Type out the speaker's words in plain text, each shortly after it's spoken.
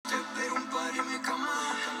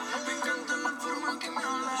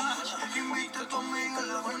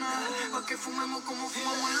fumemos como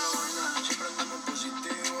fumamos en la banda. Siempre andamos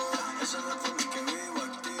positivo, esa es la forma en que vivo,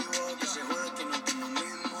 activo. Que se jode que no estamos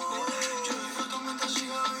mismo. Yo disfruto mientras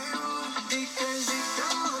siga vivo. Y que si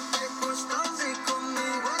te cuestas y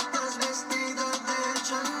conmigo estás vestida de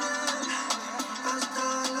Chanel hasta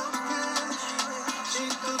los pies. Si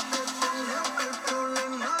tú te pones el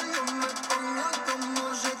problema, yo me pongo como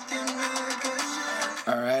se tiene que ser.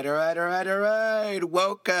 All right.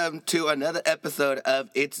 Welcome to another episode of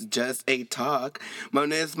It's Just a Talk. My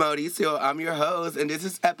name is Mauricio. I'm your host, and this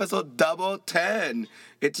is episode 10.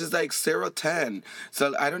 It's just like 010.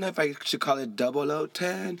 So I don't know if I should call it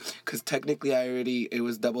 0010, because technically it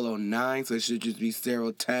was 009, so it should just be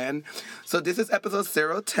 010. So this is episode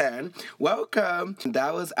 010. Welcome.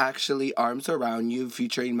 That was actually Arms Around You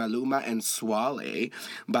featuring Maluma and Swale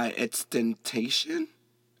by Extentation.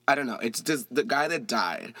 I don't know. It's just the guy that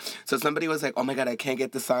died. So somebody was like, oh my God, I can't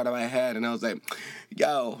get this song out of my head. And I was like,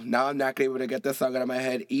 yo, now I'm not able to get this song out of my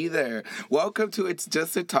head either. Welcome to It's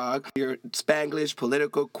Just a Talk, your Spanglish,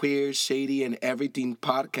 political, queer, shady, and everything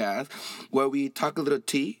podcast, where we talk a little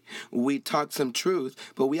tea, we talk some truth,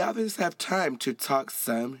 but we always have time to talk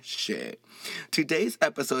some shit. Today's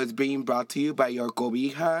episode is being brought to you by your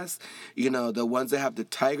cobijas, the ones that have the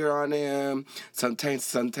tiger on them.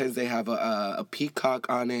 Sometimes they have a peacock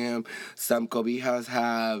on them. Some cobijas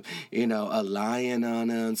have, a lion on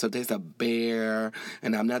them. Sometimes a bear.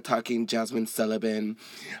 And I'm not talking Jasmine Sullivan.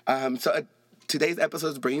 Today's episode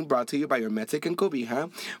is being brought to you by your Mexican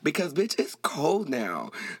cobija because, bitch, it's cold now.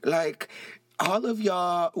 Like, all of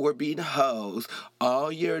y'all were being hoes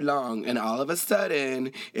all year long, and all of a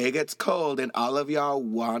sudden, it gets cold, and all of y'all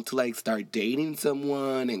want to, start dating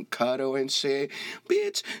someone and cuddle and shit.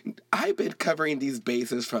 Bitch, I've been covering these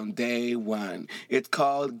bases from day one. It's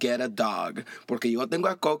called Get a Dog. Porque yo tengo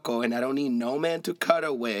a Coco, and I don't need no man to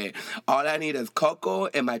cuddle with. All I need is Coco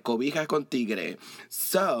and my cobija con tigre.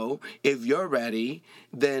 So, if you're ready,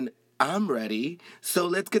 then I'm ready. So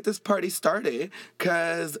let's get this party started,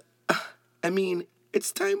 because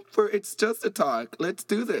it's time for It's Just a Talk. Let's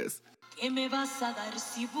do this. ¿Qué me vas a dar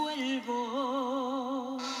si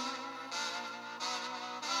vuelvo?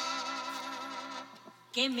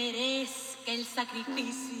 Que merezca el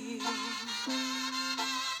sacrificio.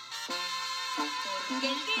 Porque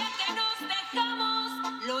el día que nos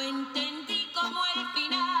dejamos lo entendí como el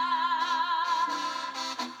final.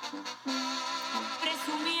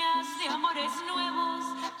 Presumías de amores nuevos,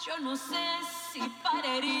 yo no sé si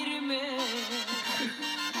para herirme.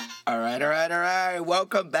 All right.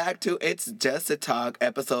 Welcome back to It's Just a Talk,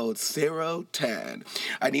 episode 010.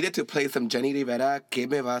 I needed to play some Jenny Rivera, ¿Qué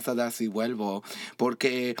me vas a dar si vuelvo?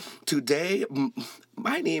 Porque today,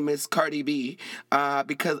 my name is Cardi B,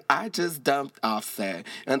 because I just dumped Offset.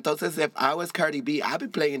 Entonces, if I was Cardi B, I'd be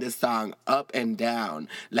playing this song up and down.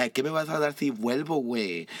 Like, ¿qué me vas a dar si vuelvo,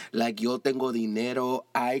 güey? Like, yo tengo dinero,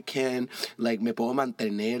 I can, me puedo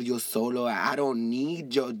mantener yo solo. I don't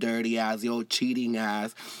need your dirty ass, your cheating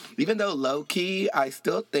ass. Even though low-key, I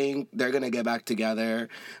still think they're gonna get back together.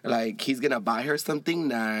 He's gonna buy her something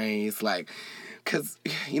nice, because,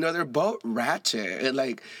 they're both ratchet. And,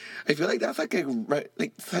 I feel like that's,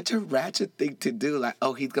 such a ratchet thing to do.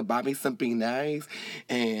 He's gonna buy me something nice,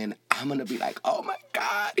 and I'm gonna be like, oh, my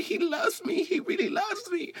God, he loves me. He really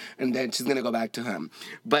loves me. And then she's gonna go back to him.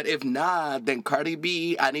 But if not, then Cardi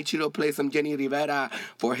B, I need you to play some Jenny Rivera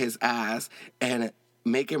for his ass, and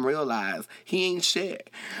make him realize he ain't shit.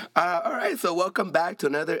 All right, so welcome back to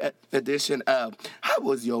another edition of How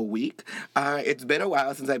Was Your Week? It's been a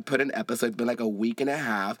while since I put an episode. It's been a week and a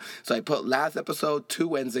half. So I put last episode 2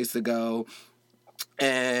 Wednesdays ago.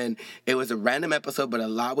 And it was a random episode, but a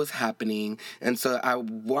lot was happening. And so I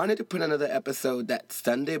wanted to put another episode that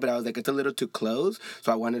Sunday, but I was like, it's a little too close.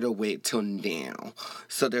 So I wanted to wait till now.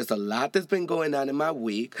 So there's a lot that's been going on in my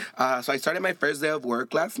week. So I started my first day of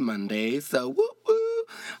work last Monday. So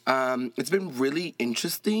woo-woo. It's been really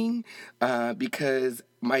interesting because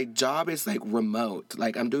my job is remote.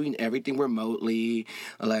 I'm doing everything remotely.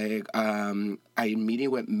 I'm meeting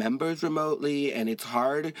with members remotely, and it's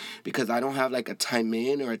hard because I don't have a time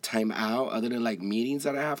in or a time out other than meetings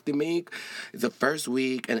that I have to make. It's the first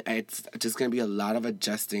week, and it's just gonna be a lot of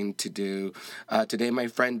adjusting to do. Today, my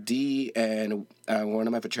friend Dee and one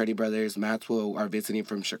of my fraternity brothers, Maxwell, are visiting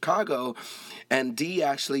from Chicago, and Dee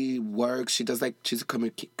actually works. She does she's a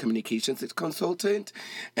communications consultant,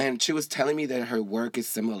 and she was telling me that her work is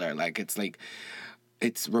similar.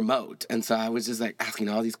 It's remote. And so I was just asking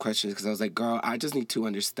all these questions because I was like, girl, I just need to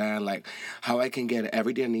understand how I can get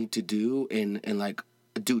everything I need to do in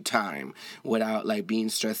due time without like being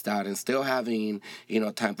stressed out and still having,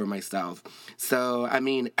 time for myself. So, I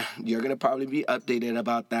mean, you're going to probably be updated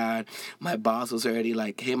about that. My boss was already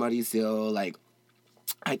like, hey, Mauricio, like,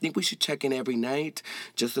 I think we should check in every night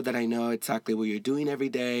just so that I know exactly what you're doing every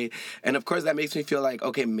day. And of course, that makes me feel like,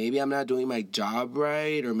 okay, maybe I'm not doing my job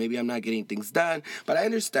right, or maybe I'm not getting things done. But I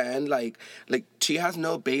understand, like she has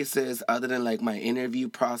no basis other than like my interview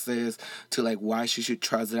process to like why she should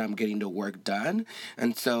trust that I'm getting the work done.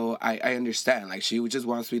 And so I understand. Like she just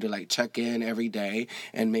wants me to like check in every day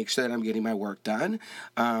and make sure that I'm getting my work done.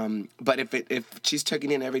 But if she's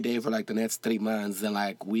checking in every day for like the next 3 months, then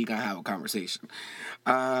like we gonna have a conversation.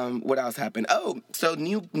 What else happened? Oh, so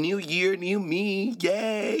new year, new me,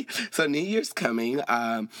 yay! So New Year's coming.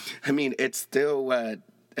 I mean, it's still what.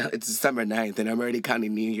 It's December 9th, and I'm already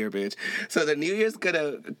counting New Year, bitch. So the New Year's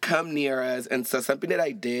gonna come near us, and so something that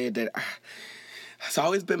I did that has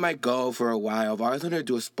always been my goal for a while. I've always wanted to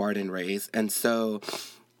do a Spartan race, and so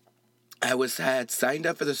had signed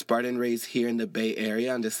up for the Spartan race here in the Bay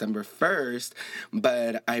Area on December 1st,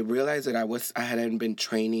 but I realized that I hadn't been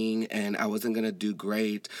training and I wasn't gonna do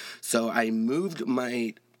great. So I moved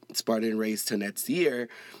my Spartan race to next year.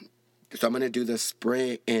 So I'm gonna do the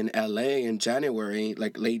sprint in LA in January,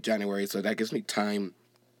 like late January. So that gives me time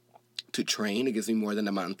to train. It gives me more than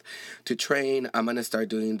a month to train. I'm going to start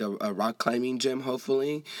doing the rock climbing gym,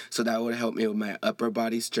 hopefully. So that would help me with my upper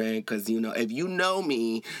body strength. Because, if you know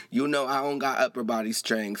me, you know I don't got upper body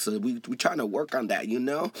strength. So we trying to work on that,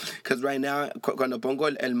 Because right now, cuando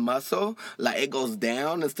pongo el muscle, like it goes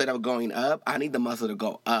down instead of going up. I need the muscle to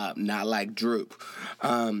go up, not like droop.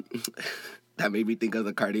 That made me think of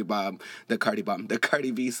the Cardi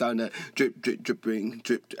B song, the drip, drip, dripping,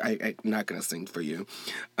 drip. I'm not going to sing for you.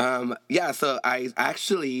 Yeah, so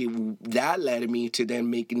that led me to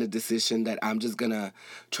then making the decision that I'm just going to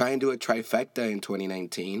try and do a trifecta in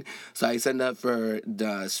 2019. So I signed up for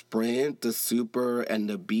the Sprint, the Super, and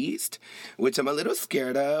the Beast, which I'm a little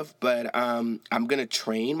scared of, but I'm going to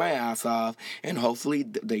train my ass off, and hopefully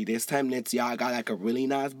this time next year I got like a really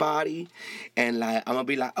nice body, and like I'm going to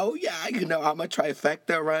be like, oh yeah, I'm a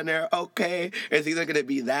trifecta runner, okay? It's either going to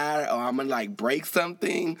be that or I'm going to like break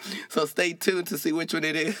something. So stay tuned to see which one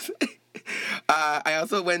it is. I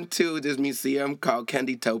also went to this museum called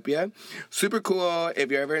Candytopia. Super cool.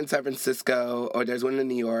 If you're ever in San Francisco or there's one in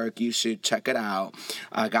New York, you should check it out.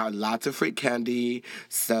 I got lots of free candy.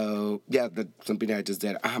 So yeah, that's something that I just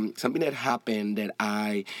did. Something that happened that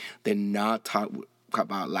I did not talk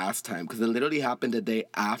about last time, because it literally happened the day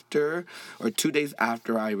after or 2 days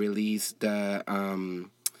after I released the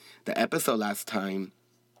episode last time,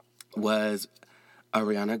 was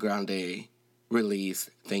Ariana Grande released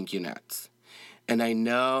Thank You Nuts. And I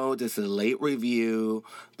know this is a late review,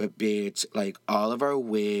 but bitch, like all of our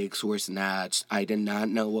wigs were snatched. I did not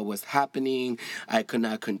know what was happening. I could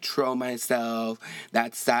not control myself.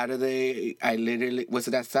 That Saturday, was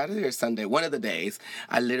it that Saturday or Sunday? One of the days,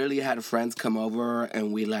 I literally had friends come over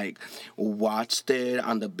and we like watched it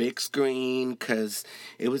on the big screen because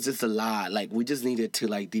it was just a lot. Like we just needed to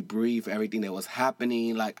like debrief everything that was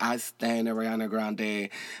happening. Like I stand Ariana Grande.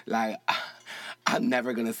 Like I'm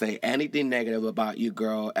never going to say anything negative about you,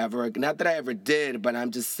 girl, ever. Not that I ever did, but I'm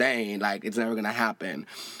just saying, like, it's never going to happen.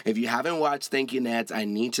 If you haven't watched Thank You Nets, I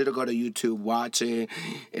need you to go to YouTube, watch it.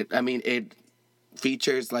 It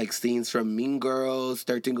features, like, scenes from Mean Girls,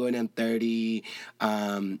 13 Going on 30,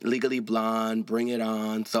 Legally Blonde, Bring It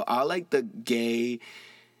On. So all, like, the gay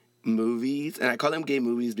movies, and I call them gay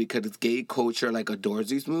movies because it's gay culture, like, adores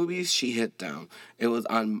these movies. She hit them. It was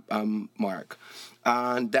on Mark.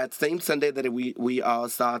 On that same Sunday that we all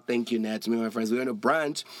saw Thank You Nets, me and my friends, we went to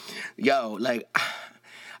brunch. Yo, like,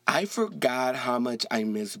 I forgot how much I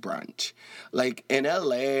miss brunch. Like, in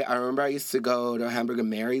LA, I remember I used to go to Hamburger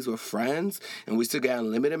Mary's with friends, and we used to get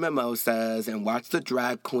unlimited mimosas and watch the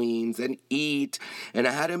drag queens and eat, and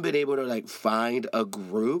I hadn't been able to, like, find a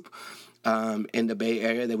group in the Bay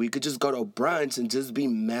Area that we could just go to brunch and just be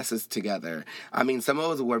messes together. I mean, some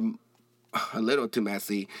of us were a little too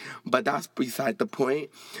messy, but that's beside the point.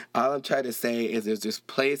 All I'm trying to say is there's this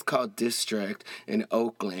place called District in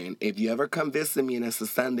Oakland. If you ever come visit me and it's a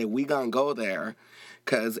Sunday, we gonna go there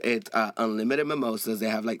because it's unlimited mimosas. They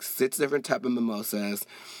have like 6 different type of mimosas.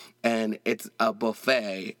 and it's a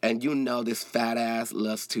buffet, and you know this fat ass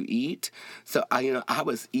loves to eat. So I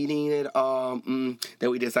was eating it all. Then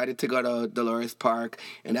we decided to go to Dolores Park,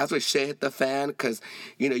 and that's when shit hit the fan, because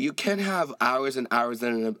you can't have hours and hours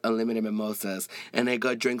and unlimited mimosas, and then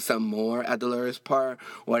go drink some more at Dolores Park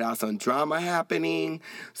without some drama happening.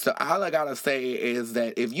 So all I gotta say is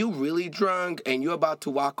that if you really drunk and you're about to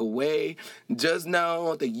walk away, just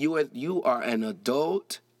know that you are an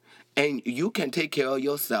adult and you can take care of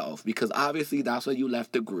yourself, because obviously that's why you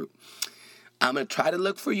left the group. I'm gonna try to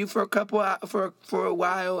look for you for for a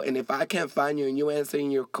while, and if I can't find you and you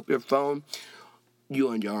answering your phone, you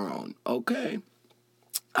on your own, okay?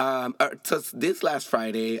 So this last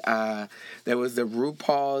Friday, there was the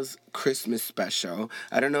RuPaul's Christmas special.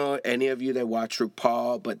 I don't know any of you that watch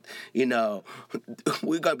RuPaul, but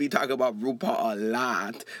we're gonna be talking about RuPaul a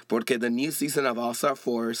lot, because the new season of All Star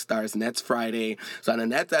 4 starts next Friday. So on the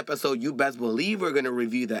next episode, you best believe we're gonna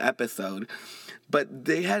review the episode. But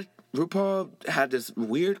RuPaul had this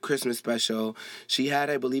weird Christmas special. She had,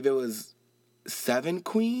 I believe it was 7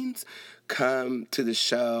 queens come to the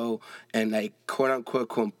show and quote unquote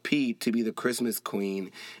compete to be the Christmas queen.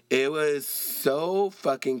 It was so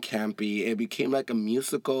fucking campy. It became like a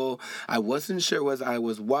musical. I wasn't sure what I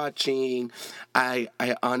was watching. I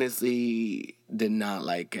honestly did not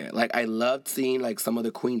like it. I loved seeing some of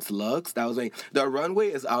the queens' looks. That was the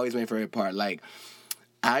runway is always my favorite part.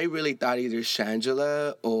 I really thought either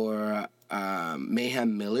Shangela or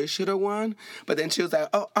Mayhem Miller should have won. But then she was like,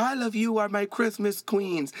 "Oh, all of you are my Christmas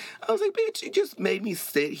queens." I was like, "Bitch, you just made me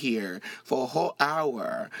sit here for a whole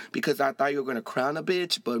hour because I thought you were going to crown a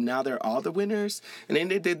bitch, but now they're all the winners." And then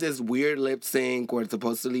they did this weird lip sync where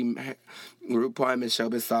supposedly RuPaul and Michelle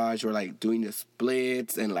Visage were doing the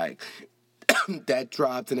splits and dead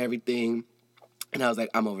drops and everything. And I was like,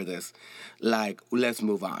 I'm over this. Let's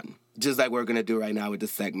move on. Just like we're going to do right now with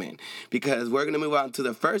this segment. Because we're going to move on to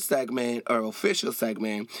the first segment, or official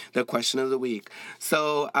segment, the question of the week.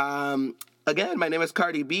 So, again, my name is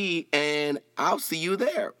Cardi B, and I'll see you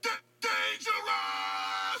there. Dangerous!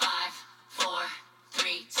 5, 4,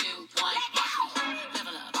 3, 2, 1.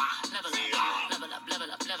 Level up, level up, level up,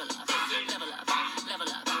 level up, level up, level up, level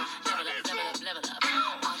up, level up, level up, level up.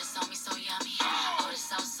 Oh, this on me so yummy. Oh, this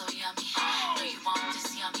sauce so yummy. No, you want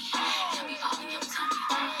this yummy. Yummy all in your tummy.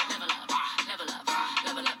 Level up, level up,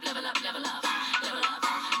 level up, level up, level up, level up,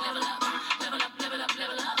 level up, level up, level up,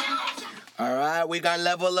 level up. All right, we got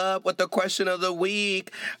level up with the question of the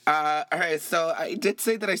week. All right, so I did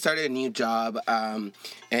say that I started a new job, and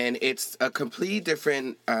it's a completely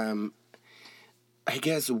different, I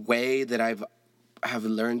guess, way that have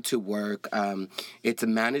learned to work. It's a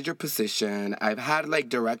manager position. I've had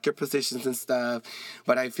director positions and stuff,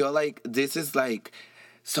 but I feel like this is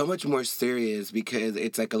so much more serious because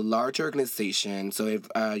it's a large organization. So if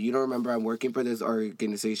you don't remember, I'm working for this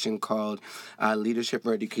organization called Leadership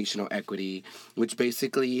for Educational Equity, which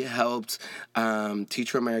basically helps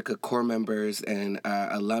Teach for America core members and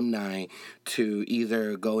alumni to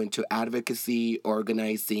either go into advocacy,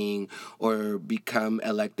 organizing, or become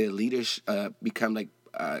elected leaders,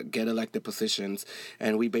 get elected positions.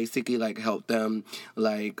 And we basically help them,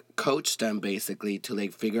 coach them basically to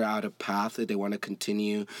figure out a path that they want to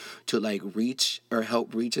continue to reach or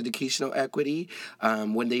help reach educational equity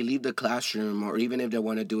when they leave the classroom, or even if they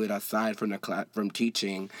want to do it aside from from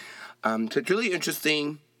teaching. So it's really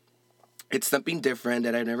interesting. It's something different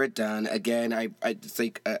that I've never done. Again, it's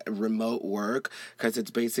a remote work, because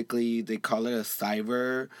it's basically, they call it a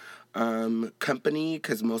cyber company,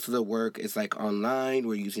 because most of the work is online.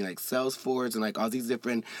 We're using Salesforce and all these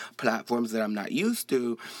different platforms that I'm not used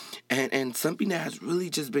to. And something that has really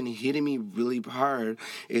just been hitting me really hard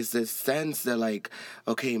is the sense that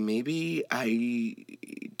okay, maybe I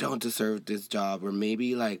don't deserve this job, or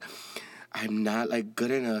maybe I'm not good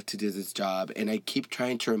enough to do this job. And I keep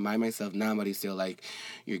trying to remind myself, nah, Mauricio,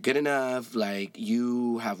 you're good enough.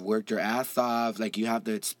 You have worked your ass off. You have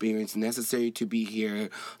the experience necessary to be here.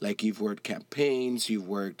 You've worked campaigns, you've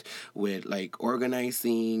worked with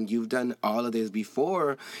organizing, you've done all of this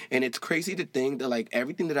before. And it's crazy to think that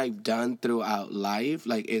everything that I've done throughout life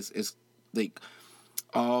is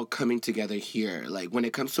all coming together here. When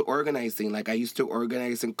it comes to organizing, I used to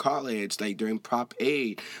organize in college, during Prop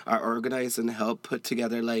 8. I organized and helped put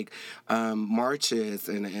together marches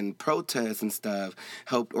and protests and stuff.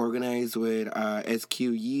 Helped organize with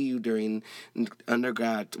SQU during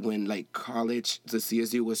undergrad, when college, the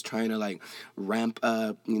CSU was trying to ramp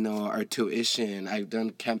up our tuition. I've done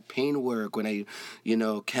campaign work when I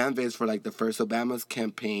canvassed for the first Obama's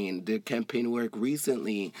campaign, did campaign work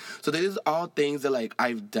recently. So these are all things that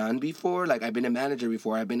I've done before. Like, I've been a manager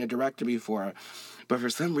before, I've been a director before. But for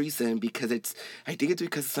some reason, I think it's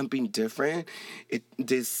because of something different.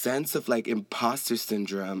 This sense of like imposter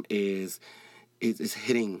syndrome is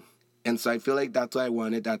hitting. And so I feel like that's why I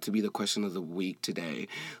wanted that to be the question of the week today.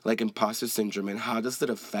 Like imposter syndrome, and how does it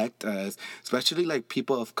affect us, especially like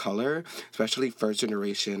people of color, especially first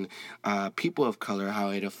generation people of color, how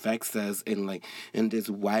it affects us in like in this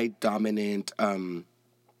white dominant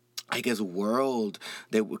I guess world,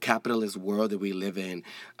 that capitalist world that we live in.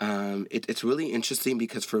 It's really interesting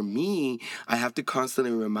because for me, I have to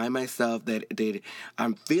constantly remind myself that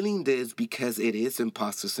I'm feeling this because it is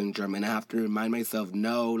imposter syndrome, and I have to remind myself,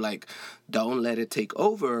 no, like, don't let it take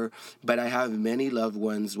over. But I have many loved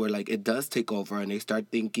ones where like it does take over, and they start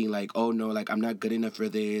thinking like, oh no, like I'm not good enough for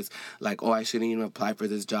this, like, oh, I shouldn't even apply for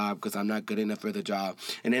this job because I'm not good enough for the job.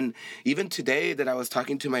 And then even today that I was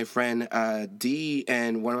talking to my friend D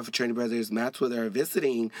and one of my fraternity brothers, Maxwell, that are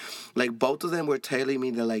visiting, like both of them were telling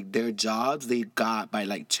me that like their jobs they got by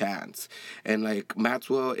like chance. And like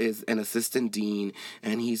Maxwell is an assistant dean,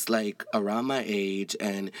 and he's like around my age,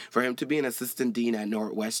 and for him to be an assistant dean at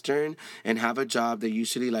Northwestern and have a job that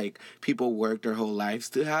usually like people work their whole lives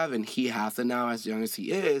to have, and he has it now as young as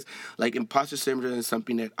he is, like imposter syndrome is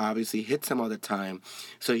something that obviously hits him all the time.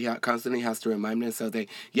 So he constantly has to remind himself that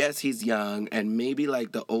yes, he's young, and maybe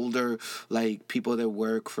like the older like people that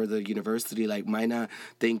work for the university like might not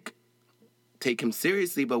take him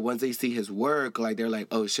seriously, but once they see his work, like they're like,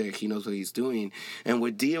 oh shit, he knows what he's doing. And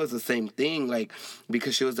with Dia, it was the same thing, like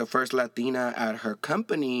because she was the first Latina at her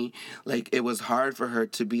company, like it was hard for her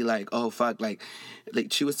to be like, oh fuck, like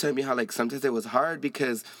she was telling me how like sometimes it was hard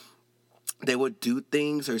because they would do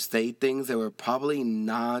things or say things that were probably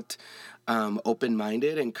not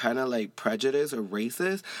open-minded and kind of like prejudiced or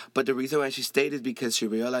racist. But the reason why she stayed is because she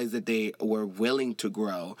realized that they were willing to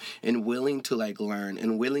grow and willing to like learn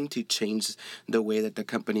and willing to change the way that the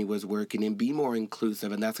company was working and be more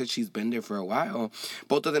inclusive. And that's why she's been there for a while.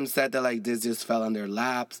 Both of them said that like this just fell on their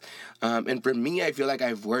laps. And for me, I feel like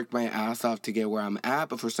I've worked my ass off to get where I'm at,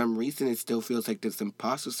 but for some reason it still feels like this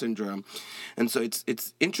imposter syndrome. And so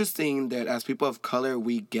it's interesting that as people of color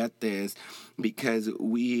we get this because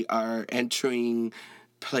we are entering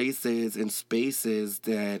places and spaces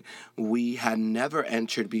that we had never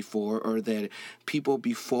entered before, or that people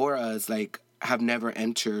before us like have never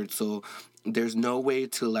entered. So there's no way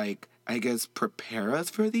to like, I guess, prepare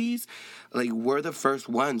us for these. Like we're the first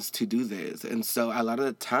ones to do this. And so a lot of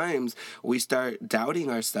the times we start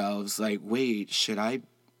doubting ourselves like, wait, should I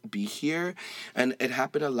be here? And it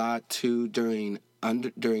happened a lot too during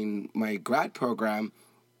my grad program,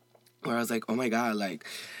 where I was like, oh my God, like,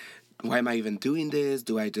 why am I even doing this?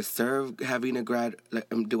 Do I deserve having a grad,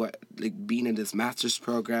 like, do I, like, being in this master's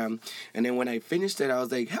program? And then when I finished it, I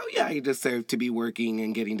was like, hell yeah, I deserve to be working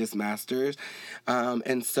and getting this master's.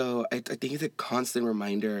 And so I think it's a constant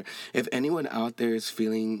reminder. If anyone out there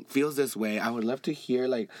feels this way, I would love to hear,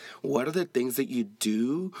 like, what are the things that you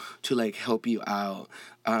do to, like, help you out?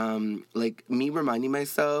 Like, me reminding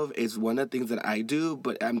myself is one of the things that I do,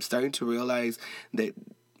 but I'm starting to realize that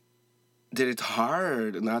it's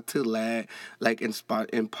hard not to let like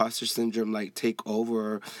imposter syndrome like take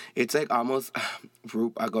over. It's like almost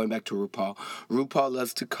going back to RuPaul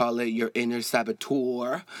loves to call it your inner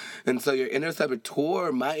saboteur. And so your inner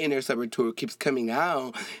saboteur, my inner saboteur, keeps coming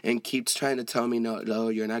out and keeps trying to tell me, no,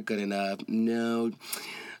 you're not good enough, no,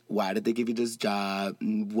 why did they give you this job,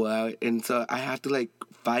 what? And so I have to like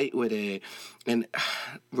fight with it. And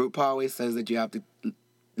RuPaul always says that you have to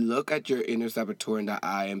look at your inner saboteur in the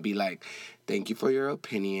eye and be like, thank you for your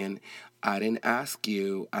opinion. I didn't ask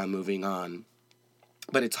you. I'm moving on.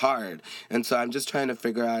 But it's hard. And so I'm just trying to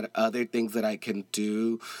figure out other things that I can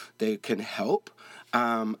do that can help.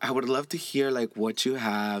 I would love to hear like what you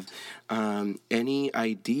have, any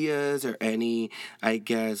ideas or any, I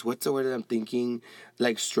guess, what's the word that I'm thinking?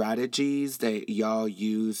 Like strategies that y'all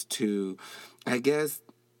use to, I guess,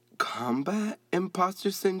 combat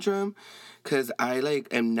imposter syndrome, because I like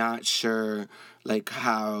am not sure like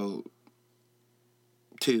how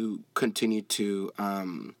to continue to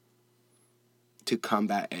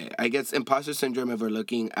combat it. I guess imposter syndrome, if we're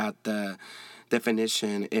looking at the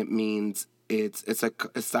definition, it means it's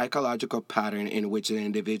a psychological pattern in which an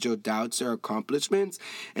individual doubts their accomplishments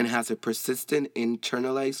and has a persistent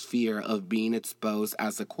internalized fear of being exposed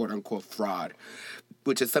as a quote-unquote fraud,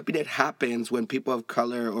 which is something that happens when people of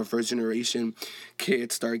color or first generation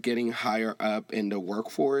kids start getting higher up in the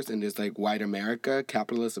workforce in this like white America,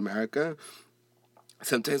 capitalist America.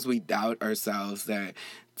 Sometimes we doubt ourselves that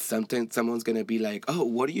sometimes someone's going to be like, oh,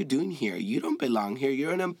 what are you doing here? You don't belong here.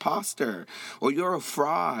 You're an imposter or you're a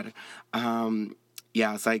fraud.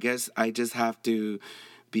 yeah, so I guess I just have to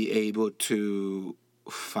be able to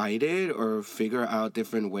fight it or figure out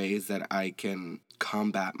different ways that I can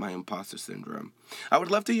combat my imposter syndrome. I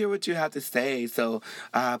would love to hear what you have to say. So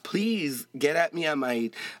please get at me on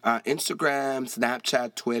my Instagram,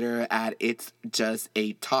 Snapchat, Twitter at It's Just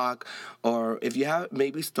a Talk. Or if you have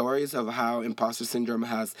maybe stories of how imposter syndrome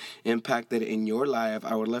has impacted in your life,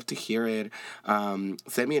 I would love to hear it.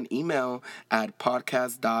 Send me an email at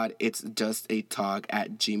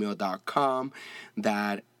podcast.itsjustatalk@gmail.com.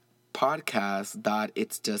 That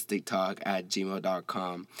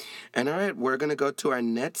podcast.itsjustatalk@gmail.com. And all right, we're going to go to our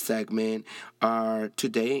next segment, our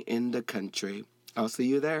Today in the Country. I'll see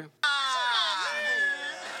you there.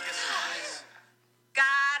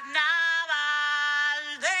 Carnaval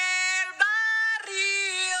del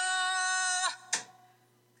barrio.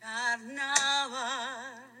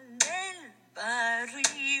 Carnaval del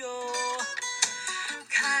barrio.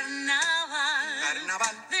 Carnaval.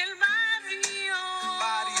 Carnaval del barrio.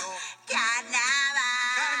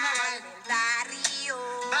 Carnaval del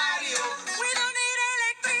barrio. We don't need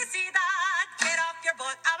electricidad. Get off your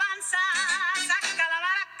butt, avanza. Saca la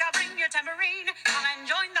maraca, bring your tambourine. Come and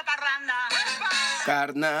join the parranda.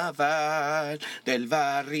 Carnaval del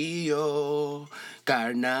barrio.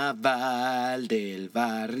 Carnaval del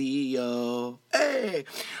barrio. Hey!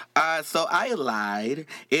 So I lied.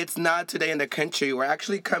 It's not Today in the Country. We're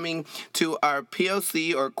actually coming to our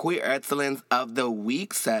POC or Queer Excellence of the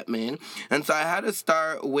Week segment. And so I had to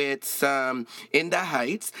start with some In the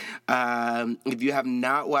Heights. If you have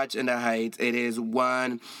not watched In the Heights, it is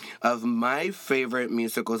one of my favorite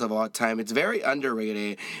musicals of all time. It's very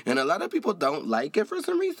underrated, and a lot of people don't like it for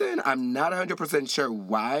some reason. I'm not 100% sure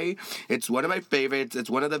why. It's one of my favorites. It's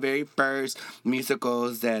one of the very first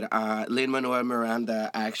musicals that Lin-Manuel Miranda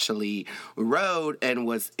actually wrote and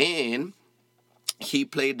was in. He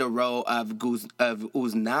played the role of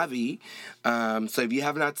Uznavi. So if you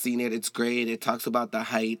have not seen it, it's great. It talks about the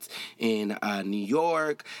Heights in New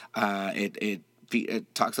York.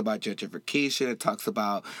 It talks about gentrification. It talks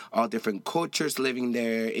about all different cultures living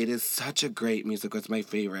there. It is such a great musical. It's my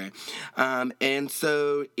favorite. And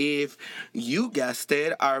so, if you guessed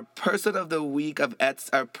it, our person of the week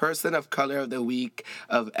our person of color of the week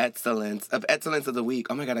of excellence of the week.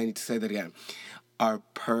 Oh my God, I need to say that again. Our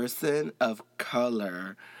person of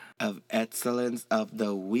color of excellence of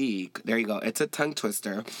the week. There you go. It's a tongue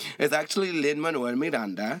twister. It's actually Lin-Manuel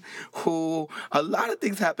Miranda, who a lot of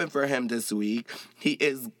things happened for him this week. He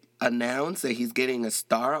is announced that he's getting a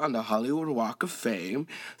star on the Hollywood Walk of Fame.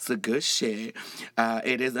 It's a good shit.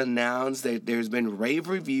 It is announced that there's been rave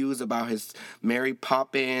reviews about his Mary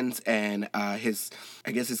Poppins and his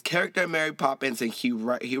character in Mary Poppins, and he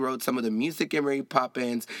wrote some of the music in Mary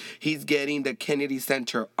Poppins. He's getting the Kennedy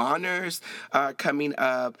Center Honors coming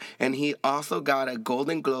up, and he also got a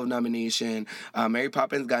Golden Globe nomination. Mary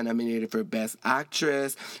Poppins got nominated for Best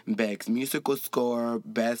Actress, Best Musical Score,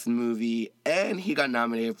 Best Movie, and he got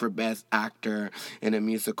nominated for Best Actor in a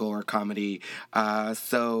Musical or Comedy.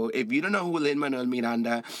 So if you don't know who Lin-Manuel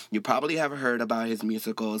Miranda, you probably have heard about his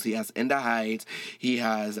musicals. He has In the Heights. He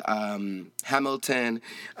has Hamilton.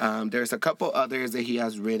 There's a couple others that he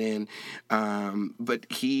has written. But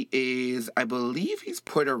he is, I believe he's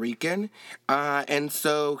Puerto Rican. And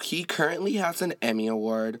so he currently has an Emmy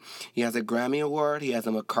Award. He has a Grammy Award. He has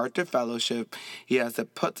a MacArthur Fellowship. He has a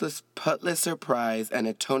Pulitzer Prize and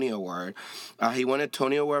a Tony Award. He won a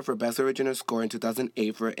Tony Award for Best Original Score in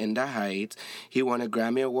 2008 for In the Heights. He won a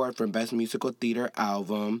Grammy Award for Best Musical Theater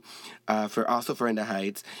Album for In the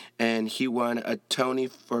Heights. And he won a Tony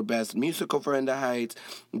for Best Musical for In the Heights.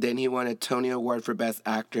 Then he won a Tony Award for Best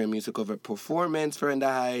Actor in Musical Performance for In the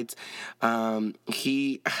Heights.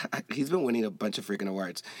 He's been winning a bunch of freaking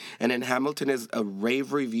awards. And then Hamilton is a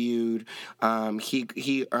rave reviewed.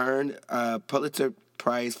 He earned a Pulitzer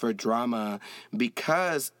Prize for Drama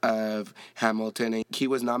because of Hamilton, and he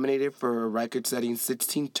was nominated for a record-setting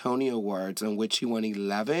 16 Tony Awards, in which he won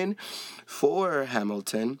 11 for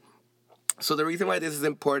Hamilton. So the reason why this is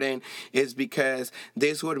important is because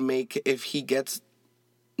this would make, if he gets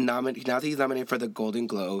now that he's nominated for the Golden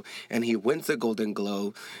Globe and he wins the Golden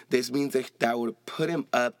Globe, this means that would put him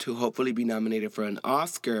up to hopefully be nominated for an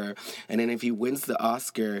Oscar. And then if he wins the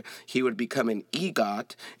Oscar, he would become an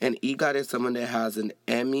EGOT. And EGOT is someone that has an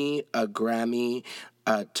Emmy, a Grammy,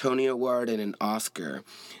 a Tony Award and an Oscar.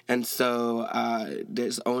 And so I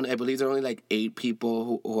believe there are only like 8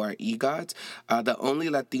 people who are EGOTs. The only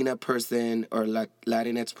Latina person or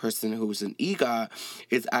Latinx person who's an EGOT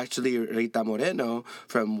is actually Rita Moreno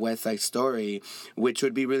from West Side Story, which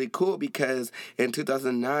would be really cool because in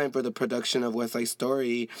 2009 for the production of West Side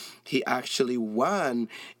Story, he actually won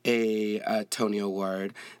a Tony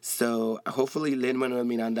Award. So hopefully Lin-Manuel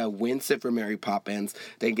Miranda wins it for Mary Poppins,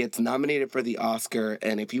 then gets nominated for the Oscar,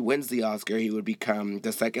 and if he wins the Oscar, he would become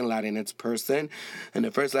the second Latinx person and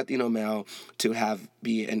the first Latino male to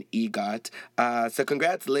be an EGOT. So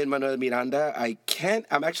congrats, Lin-Manuel Miranda.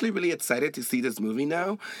 I'm actually really excited to see this movie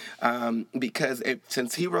now because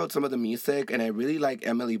since he wrote some of the music and I really like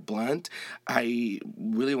Emily Blunt, I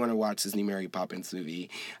really want to watch this new Mary Poppins movie.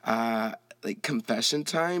 Like confession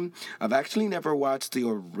time, I've actually never watched the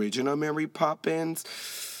original Mary Poppins.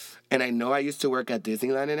 And I know I used to work at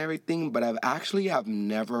Disneyland and everything, but I've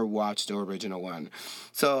never watched the original one.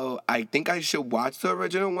 So I think I should watch the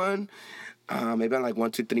original one, maybe on like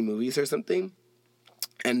 1, 2, 3 movies or something.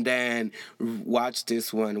 And then watch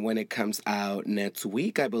this one when it comes out next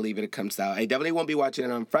week. I believe it comes out. I definitely won't be watching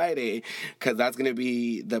it on Friday because that's going to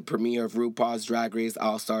be the premiere of RuPaul's Drag Race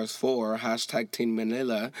All-Stars 4, #Team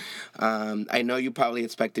Manila. I know you probably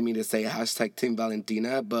expected me to say #Team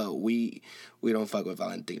Valentina, but we don't fuck with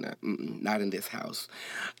Valentina. Not in this house.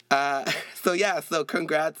 So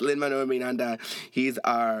congrats, Lin-Manuel Miranda. He's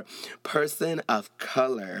our person of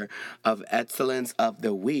color of excellence of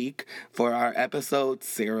the week for our episode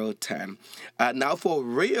 010. Now for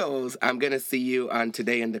reals, I'm going to see you on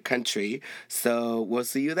Today in the Country. So we'll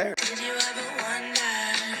see you there. Did you ever wonder?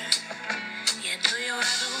 Yeah, do you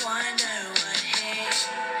ever wonder what he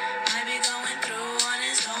might be going through on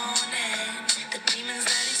his own and the demons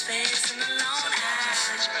that he's facing alone?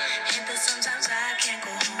 I hate that sometimes I can't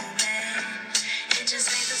go home and it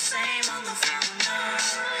just ain't the same on the phone, no.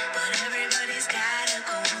 But everybody's gotta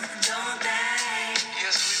go, don't they?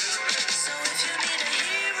 Yes, we do. So if you need a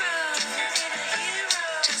hero,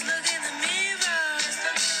 just look in the mirror.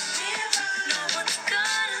 No one's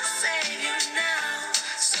gonna save you now,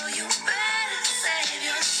 so you better save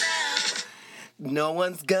yourself. No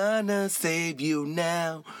one's gonna save you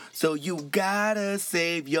now, so you gotta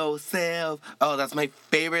save yourself. Oh, that's my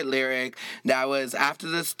favorite lyric. That was After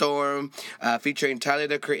the Storm, featuring Tyler,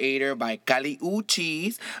 the Creator by Kali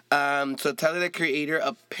Uchis. So Tyler, the Creator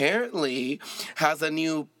apparently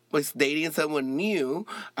was dating someone new.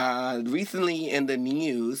 Recently in the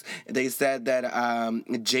news, they said that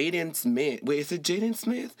Jaden Smith. Wait, is it Jaden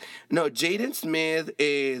Smith? No, Jaden Smith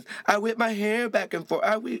is. I whip my hair back and forth.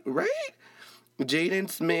 Right? Jaden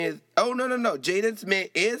Smith. Oh, no. Jaden Smith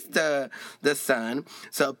is the son.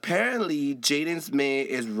 So apparently, Jaden Smith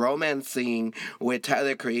is romancing with Tyler,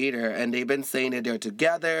 the Creator, and they've been saying that they're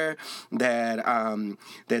together, that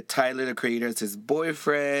Tyler, the Creator, is his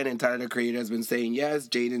boyfriend, and Tyler, the Creator, has been saying, yes,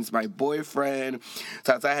 Jaden's my boyfriend.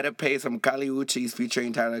 So I had to pay some Kali Uchis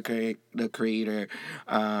featuring Tyler, the Creator,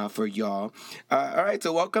 for y'all. All right,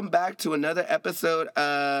 so welcome back to another episode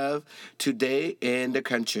of Today in the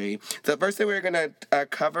Country. So the first thing we're going to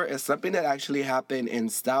cover is something that actually happened in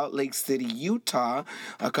Salt Lake City, Utah,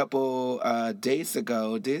 a couple days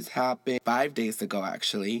ago. This happened 5 days ago,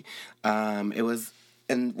 actually. And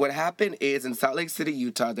what happened is in Salt Lake City,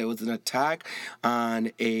 Utah, there was an attack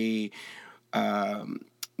on a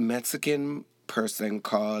Mexican person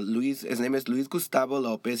called Luis. His name is Luis Gustavo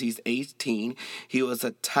Lopez. He's 18. He was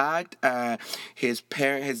attacked at his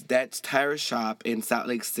dad's tire shop in Salt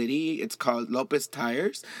Lake City. It's called Lopez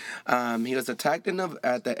Tires. He was attacked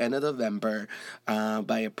at the end of November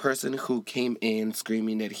by a person who came in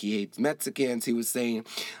screaming that he hates Mexicans. He was saying,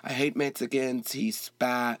 "I hate Mexicans." He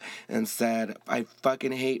spat and said, "I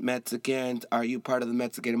fucking hate Mexicans. Are you part of the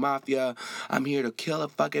Mexican mafia? I'm here to kill a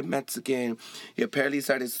fucking Mexican." He apparently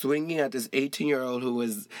started swinging at this 18-year-old who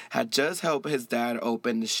had just helped his dad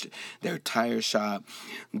open their tire shop.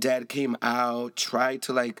 Dad came out, tried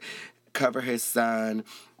to cover his son.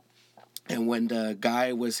 And when the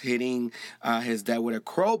guy was hitting his dad with a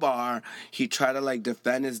crowbar, he tried to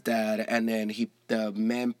defend his dad, and then the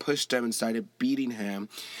man pushed him and started beating him.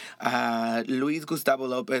 Luis Gustavo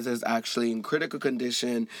Lopez is actually in critical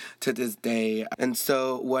condition to this day. And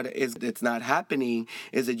so it's not happening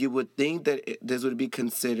is that you would think that this would be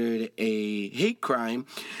considered a hate crime,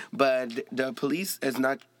 but the police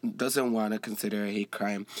doesn't want to consider a hate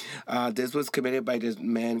crime. This was committed by this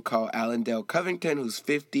man called Allendale Covington, who's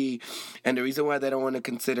 50. And the reason why they don't want to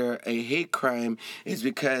consider a hate crime is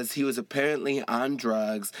because he was apparently on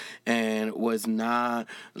drugs and was not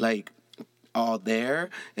all there.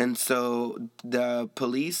 And so the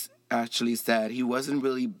police actually said he wasn't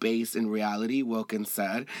really based in reality. Wilkins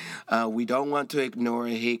said, we don't want to ignore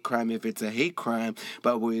a hate crime if it's a hate crime,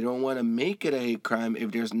 but we don't want to make it a hate crime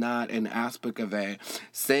if there's not an aspect of it,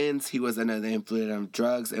 since he was under the influence of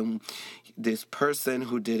drugs. And this person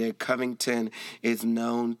who did it, Covington, is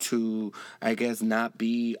known to, I guess, not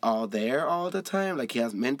be all there all the time. Like, he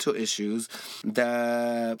has mental issues.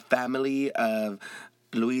 The family of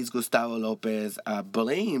Luis Gustavo Lopez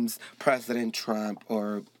blames President Trump,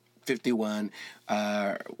 or 51,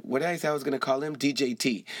 what did I say I was going to call him?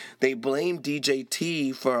 DJT. They blame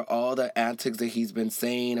DJT for all the antics that he's been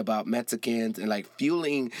saying about Mexicans and, like,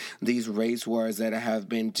 fueling these race wars that have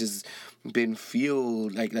been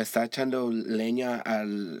fueled. Like, le está echando leña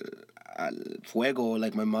al fuego,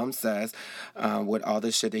 like my mom says, with all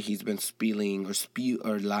the shit that he's been spilling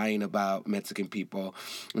or lying about Mexican people.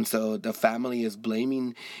 And so the family is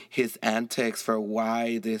blaming his antics for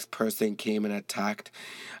why this person came and attacked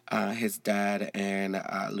his dad and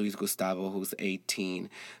Luis Gustavo, who's 18.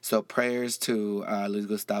 So prayers to Luis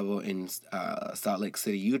Gustavo in Salt Lake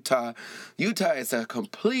City, Utah. Utah is a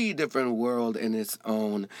completely different world in its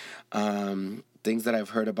own. Things that I've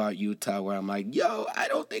heard about Utah where I'm like, yo, I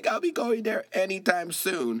don't think I'll be going there anytime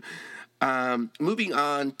soon. Moving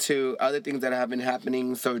on to other things that have been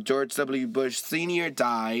happening. So George W. Bush Sr.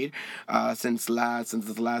 died since the last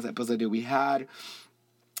episode that we had.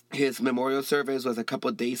 His memorial service was a couple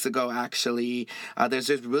of days ago, actually. There's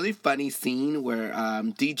this really funny scene where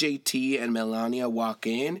DJT and Melania walk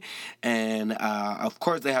in, and of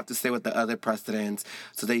course they have to stay with the other presidents.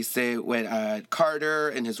 So they sit with Carter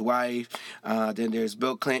and his wife. Then there's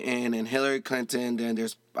Bill Clinton and Hillary Clinton. Then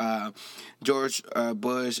there's George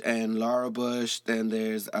Bush and Laura Bush. Then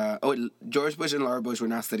there's George Bush and Laura Bush were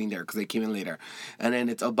not sitting there because they came in later. And then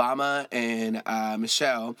it's Obama and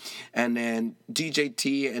Michelle. And then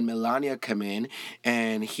DJT and Melania come in,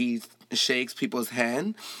 and he shakes people's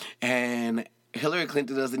hand, and Hillary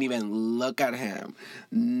Clinton doesn't even look at him,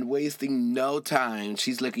 wasting no time.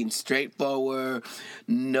 She's looking straight forward,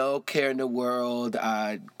 no care in the world.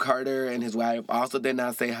 Carter and his wife also did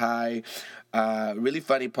not say hi. Really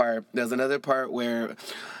funny part. There's another part where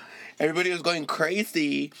everybody was going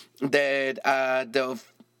crazy that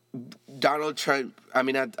Donald Trump,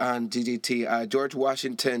 not on DJT, George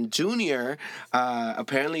Washington Jr.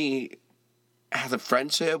 Apparently has a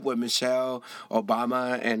friendship with Michelle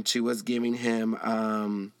Obama, and she was giving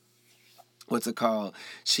him, what's it called?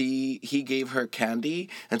 He gave her candy,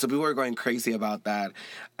 and so people were going crazy about that.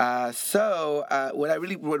 So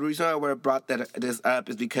the reason I brought this up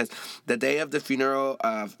is because the day of the funeral,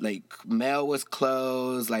 mail was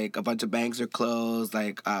closed, like a bunch of banks are closed,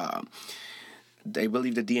 they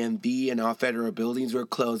believe the DMV and all federal buildings were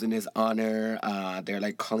closed in his honor. They're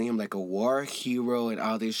like calling him like a war hero and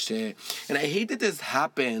all this shit. And I hate that this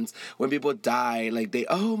happens when people die. Like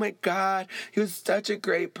oh my God, he was such a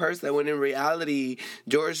great person. When in reality,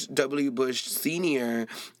 George W. Bush Sr.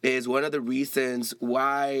 is one of the reasons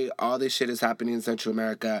why all this shit is happening in Central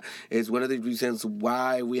America. Is one of the reasons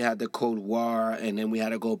why we had the Cold War, and then we had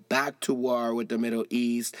to go back to war with the Middle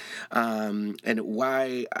East, and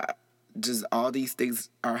why. Just all these things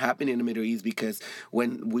are happening in the Middle East, because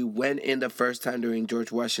when we went in the first time during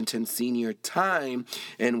George Washington Sr. time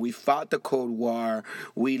and we fought the Cold War,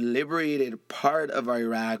 we liberated part of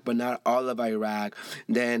Iraq, but not all of Iraq.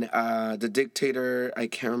 Then the dictator, I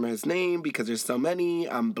can't remember his name because there's so many,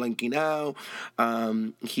 I'm blanking out.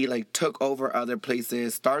 He took over other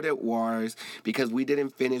places, started wars because we didn't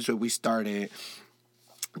finish what we started.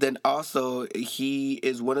 Then also, he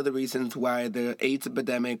is one of the reasons why the AIDS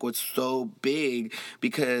epidemic was so big,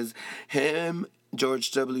 because him,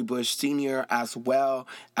 George W. Bush Sr., as well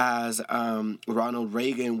as Ronald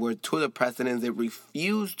Reagan, were two of the presidents that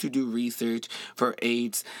refused to do research for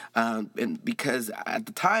AIDS, and because at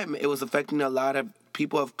the time it was affecting a lot of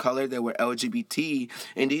people of color that were LGBT,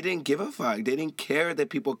 and they didn't give a fuck. They didn't care that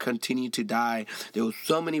people continued to die. There was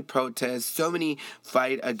so many protests, so many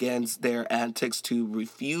fight against their antics to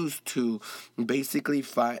refuse to basically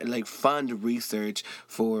fund research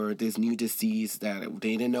for this new disease that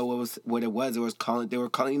they didn't know what it was. They were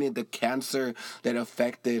calling it the cancer that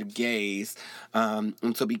affected gays.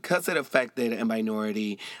 And so because it affected a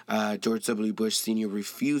minority, George W. Bush Sr.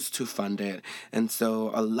 refused to fund it. And so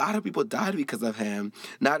a lot of people died because of him.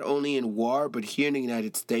 Not only in war, but here in the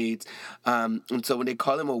United States. And so when they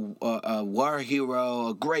call him a war hero,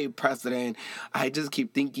 a great president, I just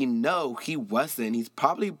keep thinking, no, he wasn't. He's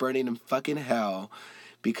probably burning in fucking hell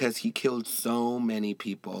because he killed so many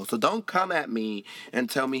people. So don't come at me and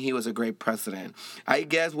tell me he was a great president. I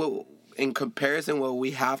guess in comparison what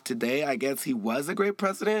we have today, I guess he was a great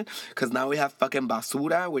president because now we have fucking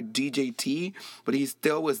basura with DJT, but he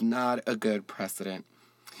still was not a good president.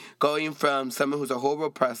 Going from someone who's a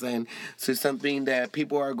horrible president to something that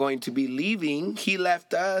people are going to be leaving, he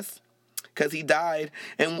left us because he died.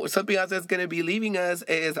 And something else that's going to be leaving us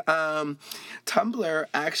is Tumblr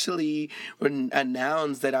actually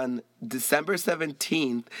announced that on December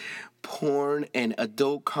 17th, porn and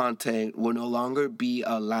adult content will no longer be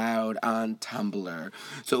allowed on Tumblr.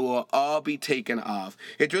 So it will all be taken off.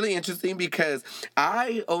 It's really interesting because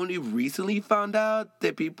I only recently found out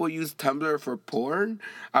that people use Tumblr for porn.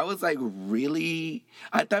 I was like, really?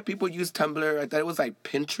 I thought people use Tumblr. I thought it was like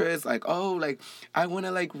Pinterest. Like, oh, like I want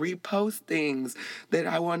to like repost things that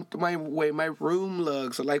I want my way my room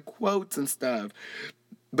looks, or like quotes and stuff.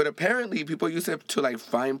 But apparently people use it to like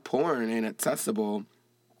find porn and accessible.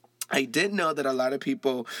 I did know that a lot of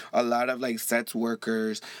people, a lot of like sex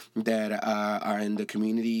workers that are in the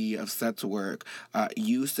community of sex work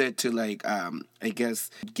use it to like, I guess,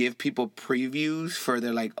 give people previews for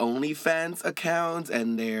their like OnlyFans accounts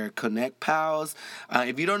and their Connect Pals.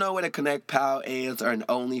 If you don't know what a Connect Pal is or an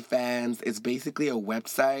OnlyFans, it's basically a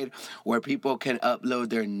website where people can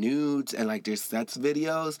upload their nudes and like their sex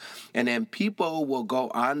videos. And then people will go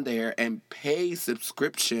on there and pay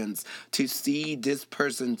subscriptions to see this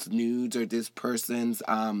person's nudes or this person's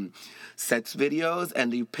sex videos,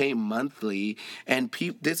 and they pay monthly. And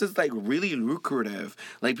this is like really lucrative.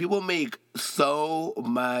 Like people make so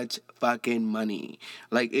much fucking money.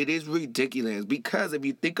 Like it is ridiculous because if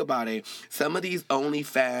you think about it, some of these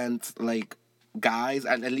OnlyFans like guys,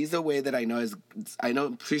 and at least the way that I know is,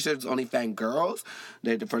 I'm pretty sure it's OnlyFans girls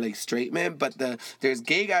that for like straight men, but there's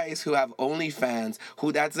gay guys who have OnlyFans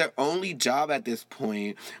who that's their only job at this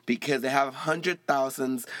point because they have hundred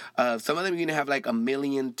thousands of, some of them even have like 1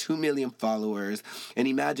 million, 2 million followers. And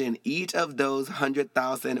imagine each of those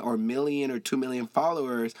 100,000 or million or 2 million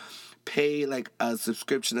followers pay like a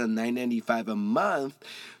subscription of $9.95 a month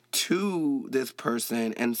to this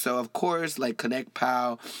person. And so of course like Connect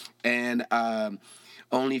Pal and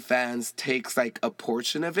OnlyFans takes like a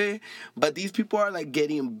portion of it, but these people are like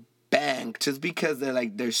getting banked just because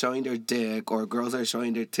they're showing their dick, or girls are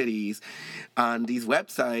showing their titties on these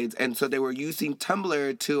websites. And so they were using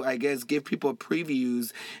Tumblr to, I guess, give people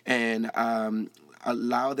previews and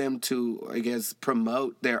allow them to, I guess,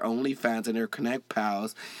 promote their OnlyFans and their Connect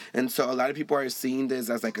Pals. And so a lot of people are seeing this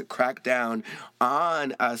as like a crackdown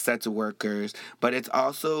on sex workers, but it's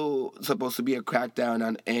also supposed to be a crackdown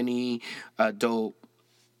on any adult,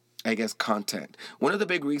 I guess, content. One of the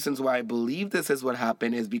big reasons why I believe this is what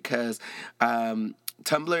happened is because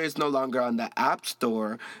Tumblr is no longer on the App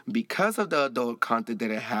Store because of the adult content that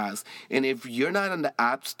it has. And if you're not on the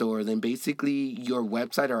App Store, then basically your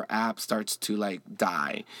website or app starts to like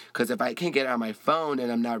die. Because if I can't get it on my phone, then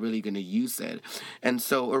I'm not really going to use it. And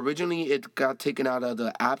so originally it got taken out of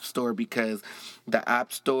the App Store because the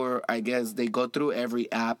App Store, I guess, they go through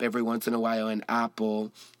every app every once in a while in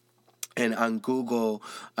Apple and on Google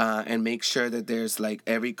and make sure that there's like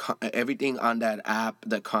everything on that app,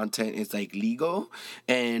 the content is like legal.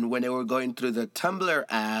 And when they were going through the Tumblr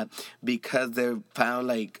app, because they found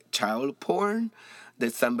like child porn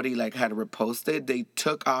that somebody like had reposted, they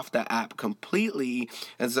took off the app completely.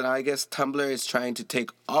 And so now I guess Tumblr is trying to take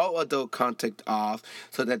all adult content off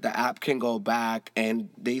so that the app can go back. And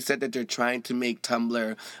they said that they're trying to make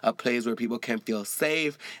Tumblr a place where people can feel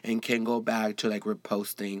safe and can go back to like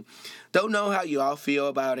reposting. Don't know how you all feel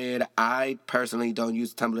about it. I personally don't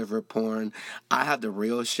use Tumblr for porn. I have the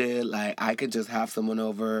real shit. Like I could just have someone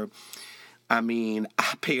over. I mean,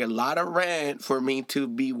 I pay a lot of rent for me to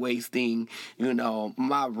be wasting,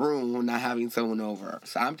 my room, not having someone over.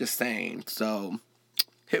 So I'm just saying. So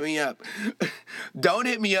hit me up. Don't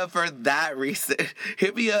hit me up for that reason.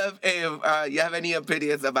 Hit me up if you have any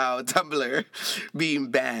opinions about Tumblr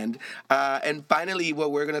being banned. And finally,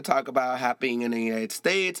 what we're going to talk about happening in the United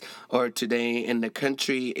States or today in the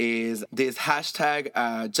country is this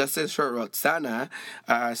hashtag Justice for Roxana.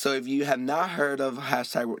 So if you have not heard of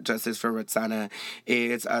hashtag Justice for Roxana,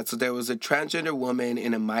 so there was a transgender woman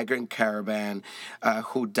in a migrant caravan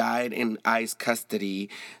who died in ICE custody.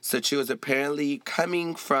 So she was apparently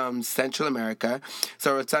coming from Central America.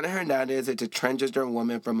 So Roxana Hernandez is a transgender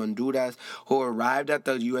woman from Honduras who arrived at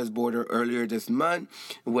the U.S. border earlier this month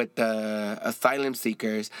with the asylum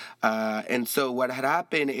seekers. And so what had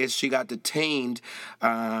happened is she got detained,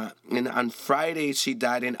 and on Friday she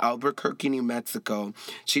died in Albuquerque, New Mexico.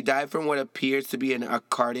 She died from what appears to be a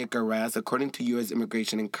cardiac arrest, according to U.S.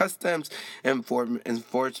 Immigration and Customs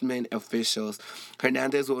enforcement officials.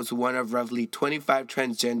 Hernandez was one of roughly 25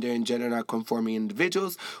 transgender and gender non-conforming individuals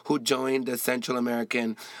officials who joined the Central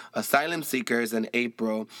American asylum seekers in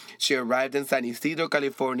April. She arrived in San Isidro,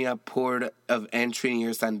 California, port of entry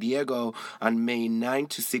near San Diego on May 9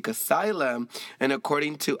 to seek asylum. And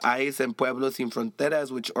according to ICE and Pueblos Sin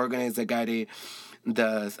Fronteras, which organized the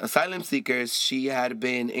asylum seekers, she had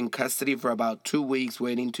been in custody for about 2 weeks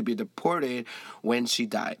waiting to be deported when she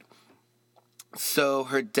died. So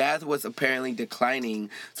her death was apparently declining.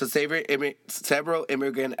 So several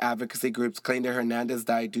immigrant advocacy groups claimed that Hernandez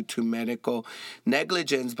died due to medical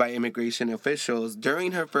negligence by immigration officials.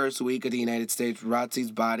 During her first week of the United States,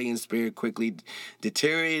 Rotzi's body and spirit quickly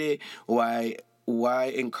deteriorated. Why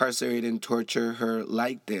incarcerate and torture her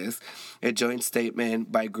like this? A joint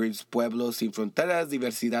statement by groups Pueblos Sin Fronteras,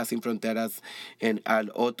 Diversidad Sin Fronteras, and Al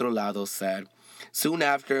Otro Lado said. Soon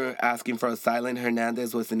after asking for asylum,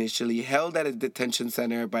 Hernandez was initially held at a detention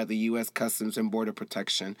center by the U.S. Customs and Border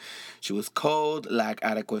Protection. She was cold, lacked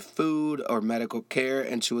adequate food or medical care,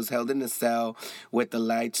 and she was held in a cell with the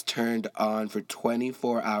lights turned on for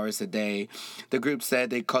 24 hours a day. The group said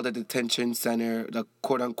they called the detention center the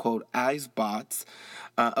quote-unquote ICE bots.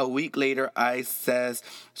 A week later, ICE says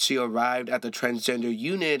she arrived at the transgender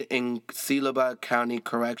unit in Silva County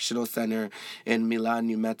Correctional Center in Milan,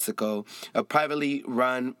 New Mexico, a privately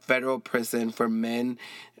run federal prison for men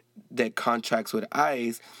that contracts with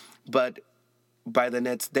ICE. But by the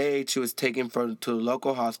next day, she was taken to a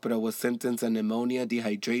local hospital with symptoms of pneumonia,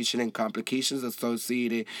 dehydration, and complications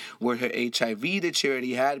associated with her HIV that she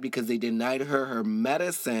already had because they denied her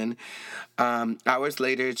medicine. Hours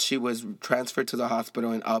later, she was transferred to the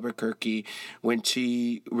hospital in Albuquerque when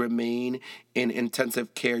she remained in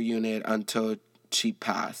intensive care unit until she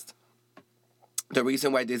passed. The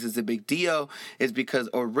reason why this is a big deal is because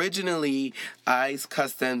originally ICE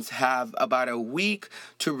Customs have about a week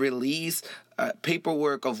to release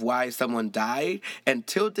paperwork of why someone died.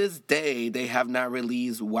 Until this day, they have not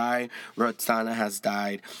released why Roxana has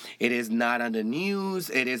died. It is not on the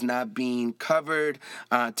news. It is not being covered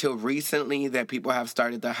till recently that people have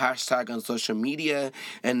started the hashtag on social media.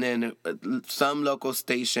 And then some local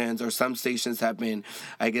stations or some stations have been,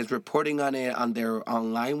 I guess, reporting on it on their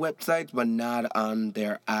online websites, but not on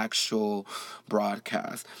their actual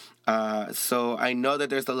broadcast. So I know that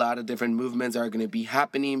there's a lot of different movements that are going to be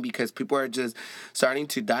happening because people are just starting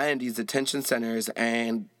to die in these detention centers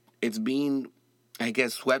and it's being, I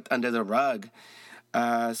guess, swept under the rug.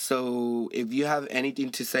 So if you have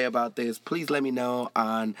anything to say about this, please let me know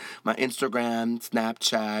on my Instagram,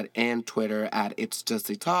 Snapchat, and Twitter at It's Just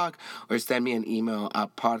a Talk, or send me an email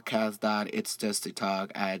at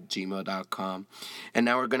podcast.itsjustatalk@gmail.com. And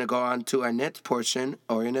now we're going to go on to our next portion,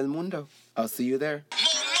 Hoy en el Mundo. I'll see you there.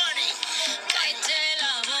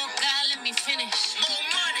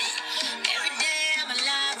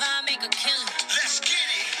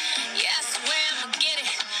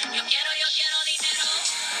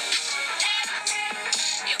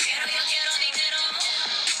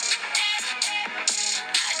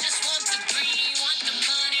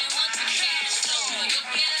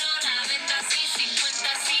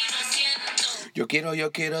 Yo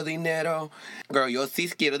quiero dinero. Girl, yo sí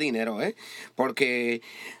quiero dinero, Porque,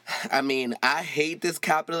 I mean, I hate this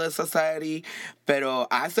capitalist society, pero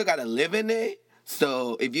I still gotta live in it.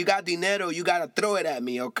 So if you got dinero, you gotta throw it at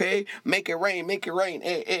me, okay? Make it rain, make it rain.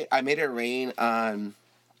 I made it rain on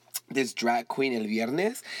this drag queen El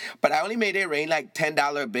Viernes, but I only made it rain like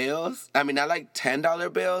 $10 bills. I mean, not like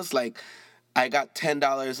 $10 bills, like I got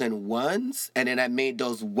 $10 in ones, and then I made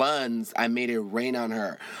those ones, I made it rain on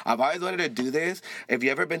her. I've always wanted to do this. If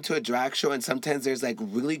you ever been to a drag show and sometimes there's like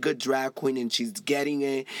really good drag queen and she's getting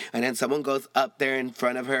it, and then someone goes up there in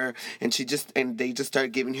front of her and they just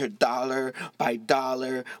start giving her dollar by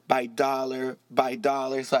dollar by dollar by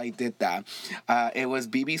dollar. So I did that. It was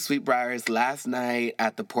BB Sweetbriar's last night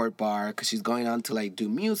at the Port Bar because she's going on to like do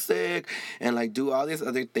music and like do all these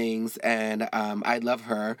other things. And I love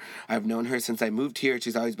her. I've known her since I moved here.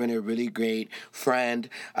 She's always been a really great friend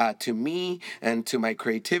to me and to my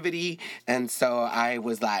creativity. And so I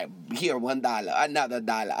was like, here, $1, another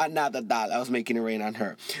dollar, another dollar. I was making it rain on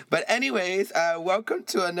her. But anyways, welcome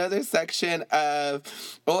to another section of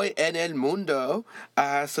Hoy en el Mundo.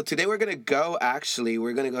 So today we're going to go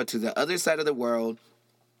to the other side of the world.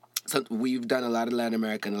 So we've done a lot of Latin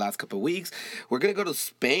America in the last couple of weeks. We're going to go to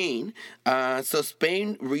Spain. So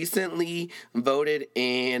Spain recently voted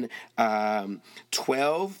in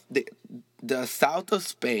 12. The south of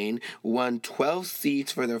Spain won 12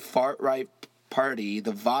 seats for their far-right party,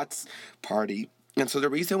 the Vox party. And so the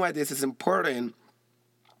reason why this is important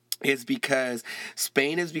is because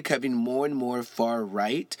Spain is becoming more and more far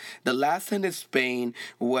right. The last time that Spain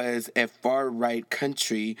was a far right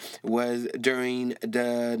country was during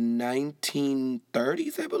the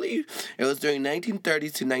 1930s, I believe. It was during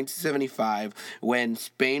 1930s to 1975 when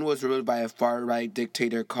Spain was ruled by a far right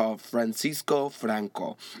dictator called Francisco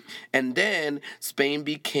Franco. And then Spain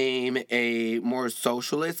became a more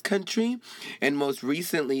socialist country, and most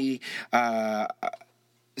recently,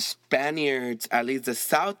 Spaniards, at least the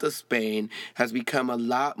south of Spain, has become a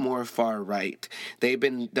lot more far right. They've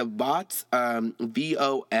been the Vox,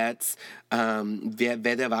 VOX,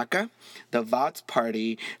 de Vaca. The Vox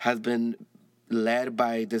party has been led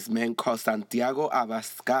by this man called Santiago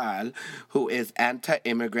Abascal, who is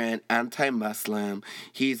anti-immigrant, anti-Muslim.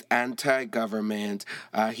 He's anti-government.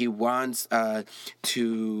 He wants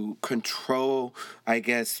to control, I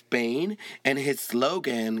guess, Spain. And his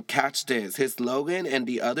slogan, catch this, his slogan and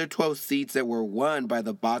the other 12 seats that were won by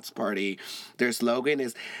the Bots Party, their slogan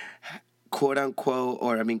is quote unquote,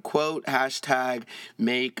 or I mean, quote, hashtag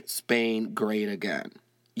make Spain great again.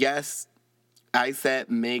 Yes, I said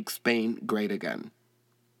make Spain great again.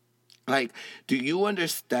 Like, do you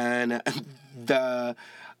understand the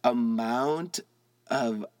amount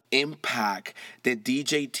of impact that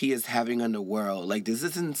DJT is having on the world? Like, this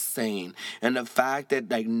is insane. And the fact that,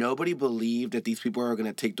 like, nobody believed that these people are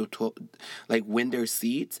going to take win their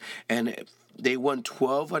seats. And they won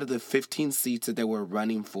 12 out of the 15 seats that they were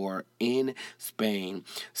running for in Spain.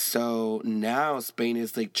 So now Spain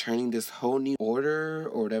is like turning this whole new order,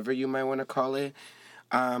 or whatever you might want to call it.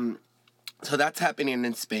 So that's happening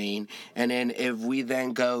in Spain. And then if we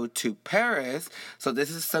then go to Paris, so this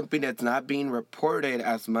is something that's not being reported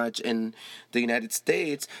as much in the United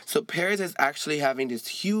States. So Paris is actually having this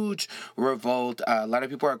huge revolt. A lot of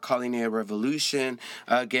people are calling it a revolution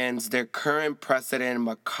against their current president,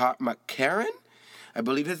 Macron. I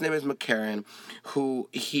believe his name is Macron, who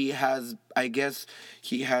he has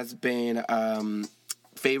been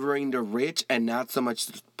favoring the rich and not so much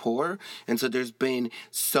the poor. And so there's been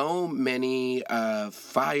so many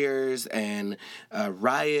fires and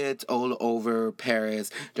riots all over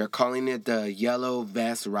Paris. They're calling it the Yellow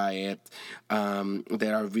Vest Riot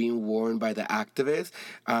that are being worn by the activists,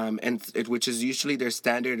 which is usually their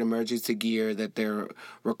standard emergency gear that they're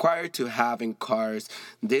required to have in cars.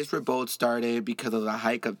 This revolt started because of the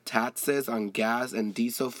hike of taxes on gas and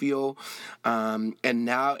diesel fuel, and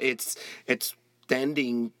now it's extending.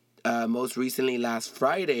 Most recently, last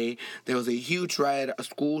Friday, there was a huge riot.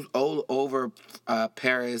 Schools all over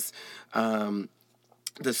Paris.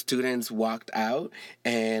 The students walked out,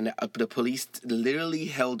 and the police literally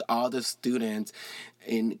held all the students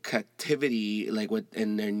in captivity, like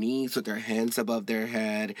in their knees with their hands above their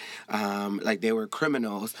head, like they were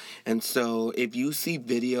criminals. And so if you see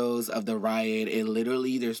videos of the riot, it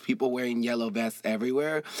literally, there's people wearing yellow vests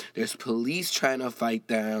everywhere. There's police trying to fight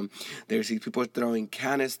them. There's these people throwing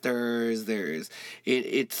canisters.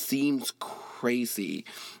 It seems crazy.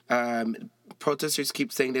 Protesters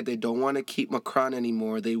keep saying that they don't want to keep Macron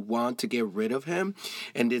anymore. They want to get rid of him.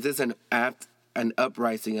 And this is an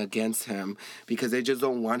uprising against him because they just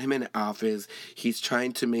don't want him in office. He's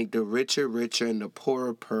trying to make the richer richer and the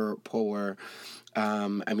poorer poorer.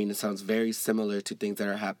 I mean, it sounds very similar to things that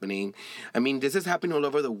are happening. I mean, this is happening all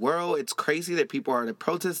over the world. It's crazy that people are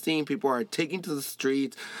protesting. People are taking to the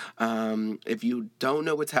streets. If you don't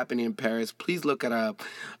know what's happening in Paris, please look it up.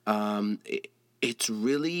 It's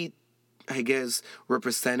really, I guess,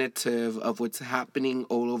 representative of what's happening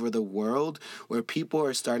all over the world, where people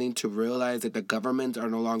are starting to realize that the governments are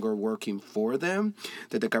no longer working for them,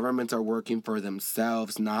 that the governments are working for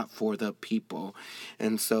themselves, not for the people.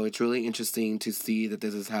 And so it's really interesting to see that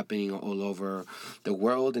this is happening all over the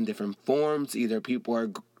world in different forms. Either people are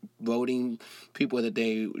voting people that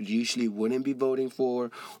they usually wouldn't be voting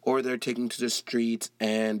for, or they're taking to the streets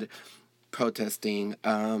and protesting.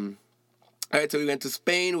 All right, so we went to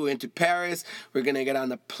Spain, we went to Paris, we're going to get on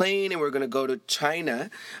the plane, and we're going to go to China,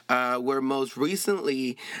 where most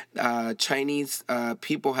recently Chinese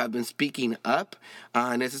people have been speaking up,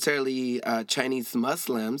 necessarily Chinese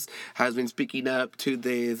Muslims has been speaking up to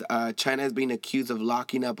this. China has been accused of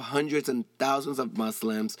locking up hundreds and thousands of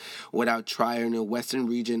Muslims without trial in the western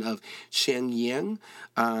region of Xinjiang.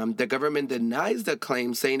 The government denies the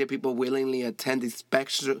claim, saying that people willingly attend these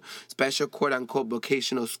special quote-unquote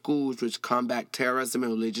vocational schools, which combat terrorism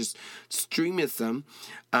and religious extremism.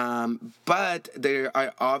 But there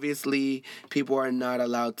are obviously people are not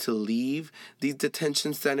allowed to leave these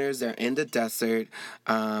detention centers. They're in the desert.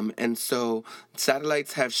 And so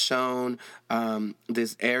satellites have shown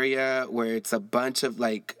this area where it's a bunch of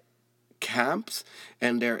like camps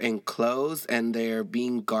and they're enclosed and they're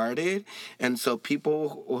being guarded. And so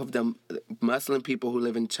people of the Muslim people who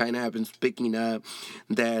live in China have been speaking up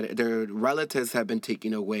that their relatives have been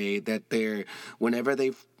taken away, that they're, whenever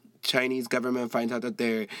they Chinese government finds out that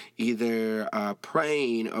they're either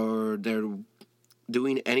praying or they're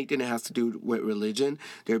doing anything that has to do with religion,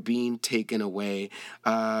 they're being taken away.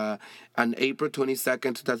 On April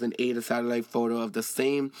 22nd, 2008, a satellite photo of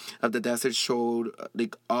the desert showed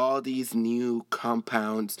like all these new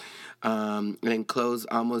compounds and enclosed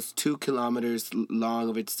almost 2 kilometers long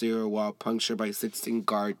of exterior wall punctured by 16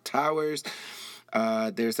 guard towers.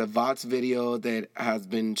 There's a VOTS video that has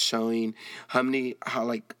been showing how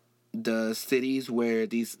the cities where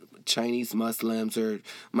these Chinese Muslims or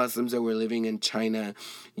Muslims that were living in China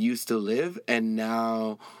used to live, and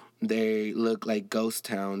now they look like ghost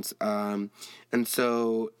towns. And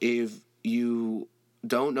so if you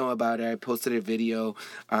don't know about it, I posted a video.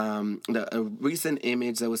 A recent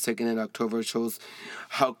image that was taken in October shows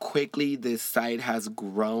how quickly this site has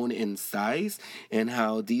grown in size and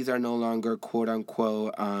how these are no longer quote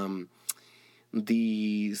unquote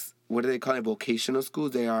these, what do they call it, vocational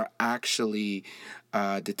schools. They are actually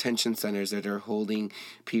detention centers that are holding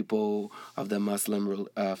people of the Muslim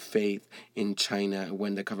faith in China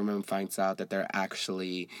when the government finds out that they're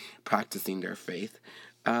actually practicing their faith.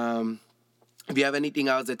 If you have anything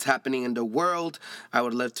else that's happening in the world, I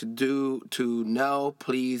would love to know.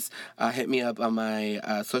 Please hit me up on my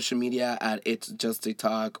social media at It's Just a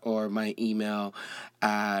Talk or my email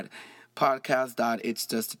at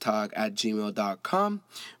podcast.itsjustatalk@gmail.com.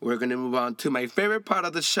 We're going to move on to my favorite part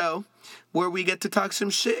of the show, where we get to talk some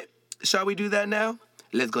shit. Shall we do that now?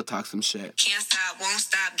 Let's go talk some shit. Can't stop, won't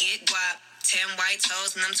stop, get guap. 10 white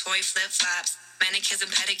toes and them Tory flip-flops. Manicures and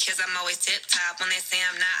pedicures, I'm always tip-top. When they say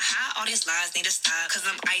I'm not hot, all these lies need to stop. Cause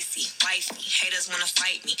I'm icy, wifey, haters wanna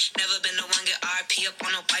fight me. Never been the one get RP up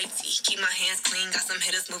on a white tee. Keep my hands clean, got some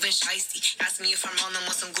hitters moving shicey. Ask me if I'm rolling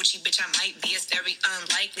with some Gucci, bitch, I might be. It's very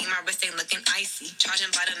unlikely, my wrist ain't looking icy. Charging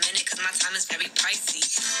by the minute, cause my time is very pricey.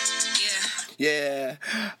 Yeah,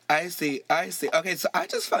 I see. Okay, so I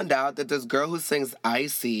just found out that this girl who sings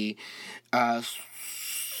Icy,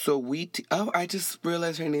 Saweetie. Oh, I just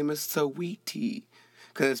realized her name is Saweetie,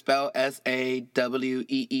 because it's spelled Saweetie.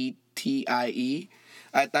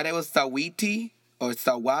 I thought it was Saweetie or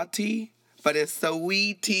Sawati, but it's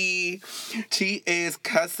Saweetie. She is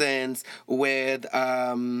cousins with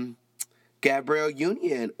Gabrielle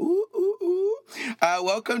Union. Ooh, ooh, ooh.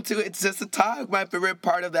 Welcome to It's Just a Talk. My favorite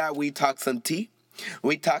part of that, we talk some tea.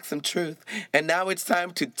 We talk some truth. And now it's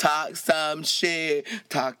time to talk some shit.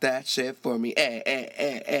 Talk that shit for me.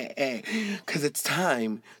 Because it's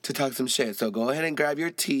time to talk some shit. So go ahead and grab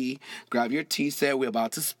your tea. Grab your tea set. We're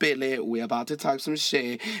about to spill it. We're about to talk some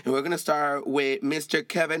shit. And we're going to start with Mr.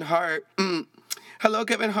 Kevin Hart. Hello,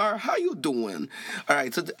 Kevin Hart. How you doing? All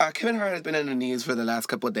right, so Kevin Hart has been in the news for the last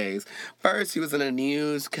couple of days. First, he was in the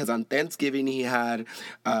news because on Thanksgiving, he had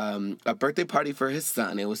a birthday party for his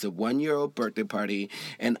son. It was a 1-year-old birthday party.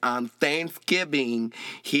 And on Thanksgiving,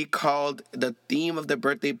 he called, the theme of the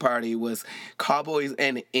birthday party was Cowboys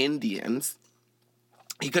and Indians.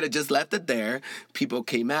 He could have just left it there. People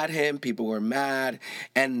came at him. People were mad.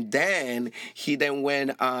 And then he then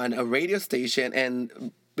went on a radio station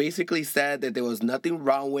and basically said that there was nothing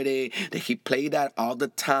wrong with it, that he played that all the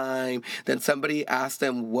time. Then somebody asked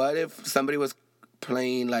him, what if somebody was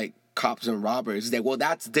playing like Cops and Robbers? He's like, well,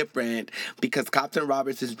 that's different because Cops and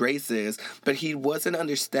Robbers is racist. But he wasn't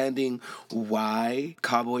understanding why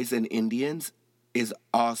Cowboys and Indians is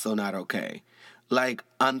also not okay. Like,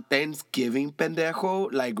 on Thanksgiving,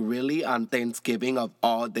 pendejo, like, really, on Thanksgiving of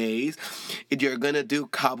all days, you're gonna do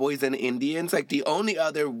Cowboys and Indians? Like, the only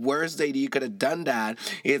other worst day that you could have done that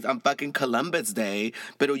is on fucking Columbus Day,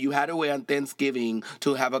 but you had to wait on Thanksgiving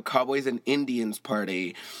to have a Cowboys and Indians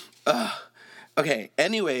party. Ugh. Okay,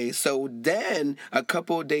 anyway, so then a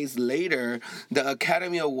couple of days later, the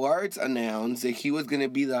Academy Awards announced that he was going to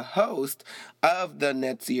be the host of the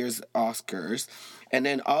next year's Oscars. And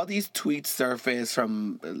then all these tweets surfaced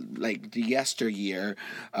from like the yesteryear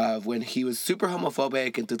of when he was super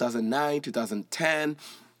homophobic in 2009, 2010.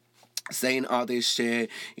 Saying all this shit,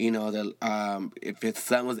 you know, if his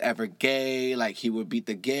son was ever gay, like, he would beat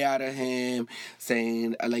the gay out of him.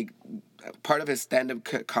 Saying, like, part of his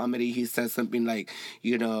stand-up comedy, he says something like,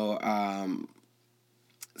 you know,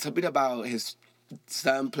 something about his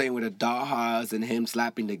son playing with a dollhouse and him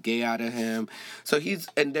slapping the gay out of him. So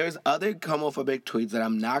and there's other homophobic tweets that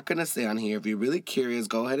I'm not going to say on here. If you're really curious,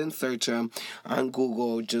 go ahead and search them on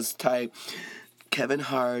Google. Just type Kevin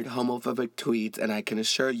Hart homophobic tweets, and I can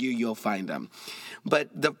assure you, you'll find them. But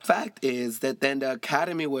the fact is that then the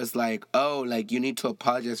Academy was like, oh, like, you need to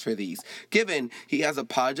apologize for these. Given he has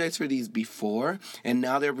apologized for these before, and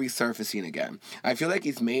now they're resurfacing again. I feel like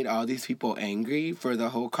he's made all these people angry for the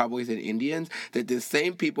whole Cowboys and Indians, that the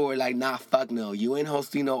same people were like, nah, fuck no, you ain't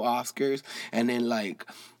hosting no Oscars, and then, like,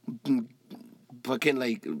 fucking,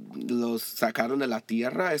 like, los sacaron de la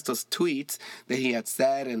tierra, estos tweets that he had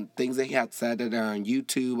said and things that he had said that are on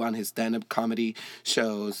YouTube, on his stand-up comedy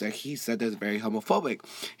shows, that he said that's very homophobic.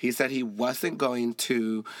 He said he wasn't going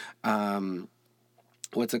to,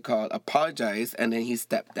 apologize, and then he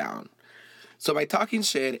stepped down. So my talking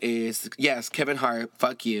shit is, yes, Kevin Hart,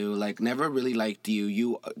 fuck you. Like, never really liked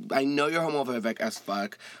you. I know you're homophobic as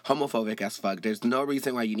fuck. There's no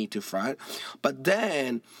reason why you need to front. But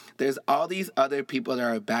then there's all these other people that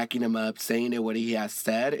are backing him up, saying that what he has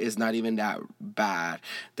said is not even that bad.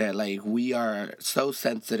 That, like, we are so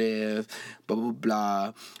sensitive, blah, blah,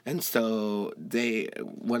 blah. And so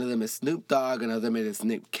one of them is Snoop Dogg, another them is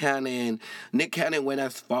Nick Cannon. Nick Cannon went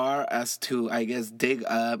as far as to, I guess, dig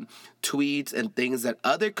up tweets and things that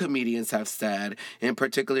other comedians have said, in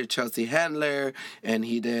particular Chelsea Handler, and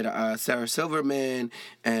he did Sarah Silverman,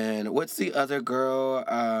 and what's the other girl,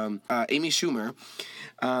 Amy Schumer,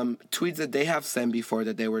 tweets that they have sent before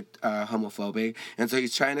that they were homophobic. And so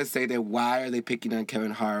he's trying to say that why are they picking on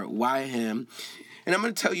Kevin Hart? Why him? And I'm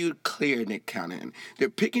going to tell you clear, Nick Cannon. They're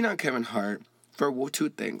picking on Kevin Hart for two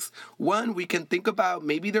things. One, we can think about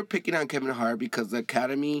maybe they're picking on Kevin Hart because the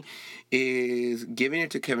Academy is giving it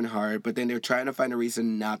to Kevin Hart, but then they're trying to find a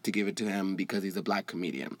reason not to give it to him because he's a black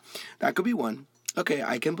comedian. That could be one. Okay,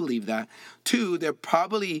 I can believe that. Two, they're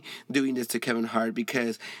probably doing this to Kevin Hart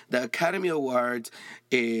because the Academy Awards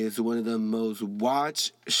is one of the most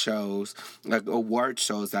watched shows, like award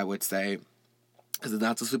shows, I would say, because it's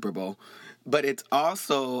not the Super Bowl. But it's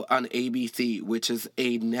also on ABC, which is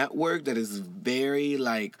a network that is very,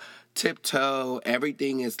 like, tiptoe.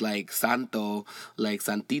 Everything is, like, santo, like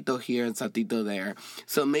santito here and santito there.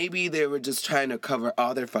 So maybe they were just trying to cover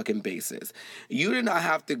all their fucking bases. You did not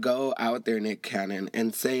have to go out there, Nick Cannon,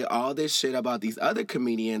 and say all this shit about these other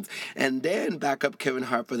comedians and then back up Kevin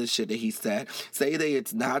Hart for the shit that he said. Say that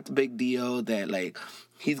it's not a big deal, that, like,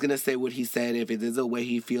 he's going to say what he said. If it is the way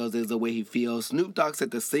he feels, it's the way he feels. Snoop Dogg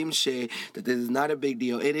said the same shit, that this is not a big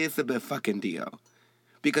deal. It is a big fucking deal.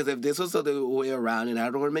 Because if this was the other way around, and I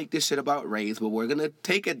don't want to make this shit about race, but we're going to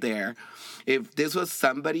take it there. If this was,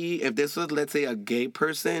 let's say, a gay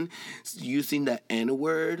person using the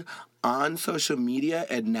N-word on social media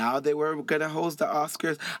and now they were going to host the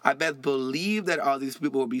Oscars, I best believe that all these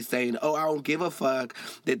people would be saying, oh, I don't give a fuck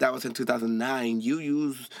that was in 2009. You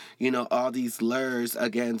use, all these slurs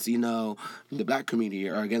against, the black community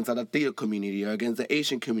or against the Latino community or against the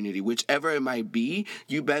Asian community, whichever it might be,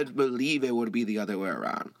 you best believe it would be the other way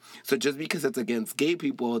around. So just because it's against gay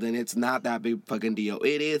people, then it's not that big fucking deal.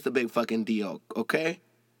 It is a big fucking deal, okay?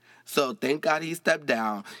 So thank God he stepped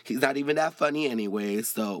down. He's not even that funny anyway,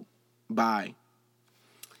 so bye.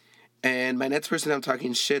 And my next person I'm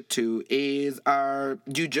talking shit to is our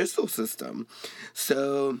judicial system.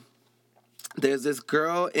 So there's this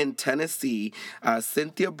girl in Tennessee,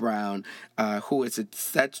 Cynthia Brown, who is a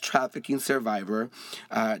sex trafficking survivor.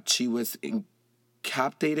 She was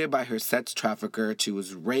captivated by her sex trafficker. She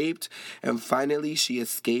was raped, and finally she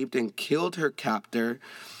escaped and killed her captor.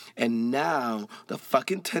 And now the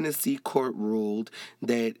fucking Tennessee court ruled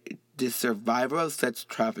that the survivor of sex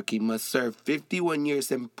trafficking must serve 51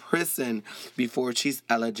 years in prison before she's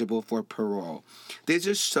eligible for parole. This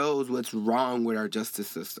just shows what's wrong with our justice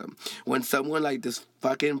system. When someone like this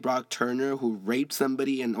fucking Brock Turner, who raped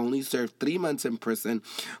somebody and only served 3 months in prison,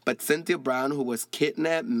 but Cynthia Brown, who was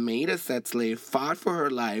kidnapped, made a sex slave, fought for her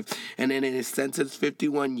life, and then is sentenced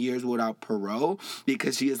 51 years without parole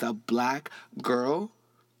because she is a black girl.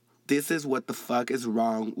 This is what the fuck is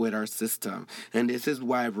wrong with our system. And this is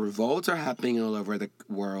why revolts are happening all over the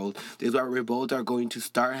world. This is why revolts are going to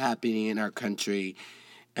start happening in our country.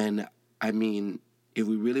 And, I mean, if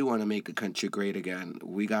we really want to make a country great again,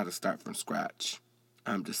 we got to start from scratch.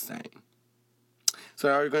 I'm just saying. So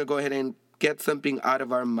now we're going to go ahead and get something out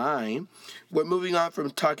of our mind. We're moving on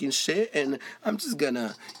from talking shit, and I'm just going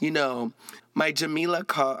to, my Jamila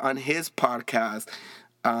call on his podcast,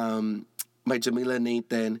 my Jamila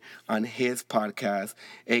Nathan on his podcast,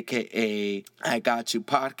 a.k.a. I Got You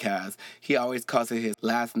podcast. He always calls it his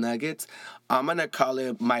last nuggets. I'm going to call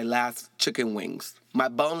it my last chicken wings. My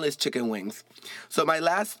boneless chicken wings. So my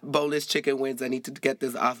last boneless chicken wings, I need to get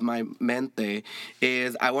this off my mente,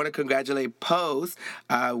 is I want to congratulate Pose,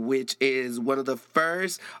 which is one of the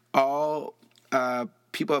first all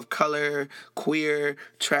people of color, queer,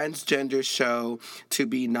 transgender show to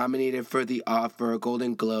be nominated for the for a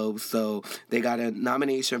Golden Globe. So they got a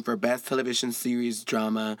nomination for Best Television Series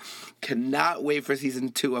Drama. Cannot wait for season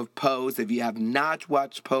 2 of Pose. If you have not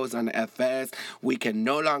watched Pose on FS, we can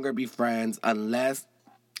no longer be friends unless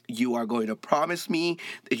you are going to promise me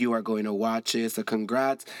that you are going to watch it. So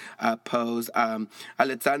congrats, Pose.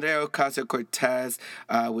 Alexandria Ocasio-Cortez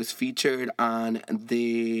was featured on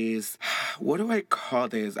this, what do I call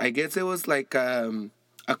this? I guess it was like a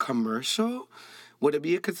commercial. Would it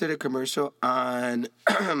be considered a commercial on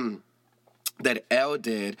that Elle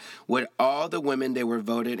did with all the women that were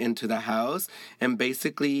voted into the House? And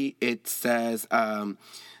basically it says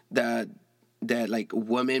that like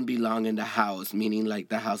women belong in the House, meaning like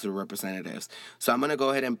the House of Representatives. So I'm going to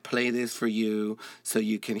go ahead and play this for you so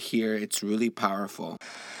you can hear. It's really powerful.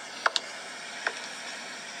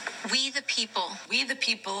 We the people. We the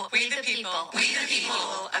people. We the people. We the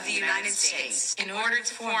people of the United States. In order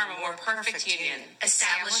to form a more perfect union,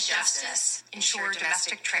 Establish justice. ensure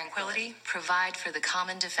domestic tranquility, provide for the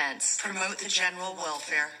common defense, Promote the general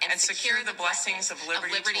welfare. and secure the blessings of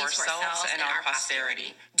liberty to ourselves and our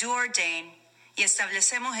posterity. Do ordain y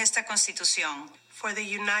establecemos esta Constitución for the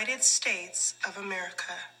United States of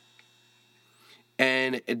America.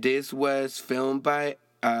 And this was filmed by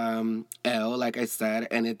Elle, like I said,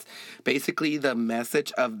 and it's basically the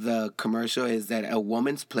message of the commercial is that a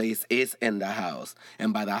woman's place is in the House,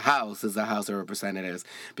 and by the House is the House of Representatives,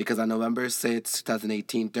 because on November 6,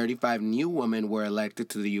 2018, 35 new women were elected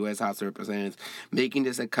to the U.S. House of Representatives, making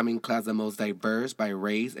this incoming class the most diverse by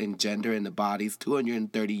race and gender in the body's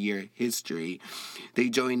 230-year history. They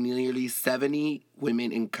joined nearly 70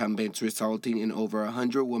 women incumbents, resulting in over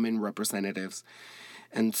 100 women representatives.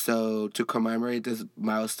 And so, to commemorate this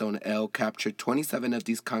milestone, Elle captured 27 of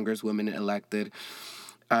these congresswomen elected,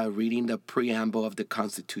 reading the preamble of the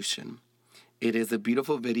Constitution. It is a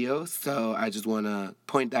beautiful video, so I just want to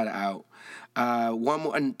point that out. One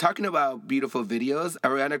more, and talking about beautiful videos,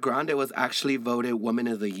 Ariana Grande was actually voted Woman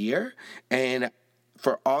of the Year, and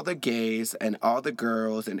for all the gays and all the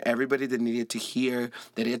girls and everybody that needed to hear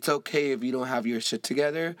that it's okay if you don't have your shit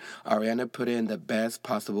together, Ariana put in the best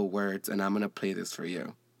possible words, and I'm going to play this for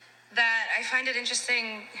you. That I find it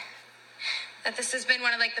interesting that this has been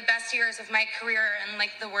one of like the best years of my career and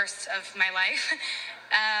like the worst of my life.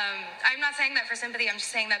 I'm not saying that for sympathy. I'm just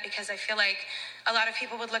saying that because I feel like a lot of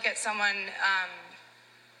people would look at someone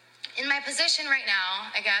in my position right now,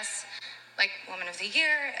 I guess, like Woman of the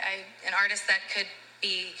Year, an artist that could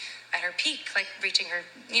be at her peak, like reaching her,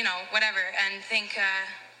 whatever, and think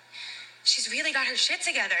she's really got her shit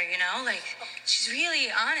together, like she's really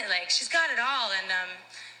on it, like she's got it all. And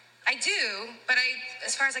I do, but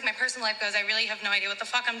as far as like my personal life goes, I really have no idea what the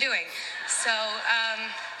fuck I'm doing. So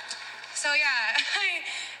yeah,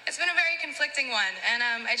 it's been a very conflicting one. And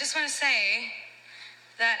I just want to say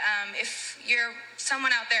that if you're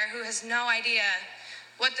someone out there who has no idea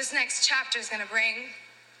what this next chapter is going to bring,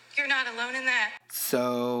 you're not alone in that.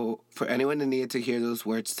 So, for anyone that needed to hear those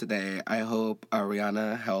words today, I hope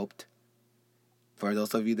Ariana helped. For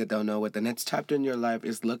those of you that don't know what the next chapter in your life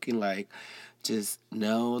is looking like, just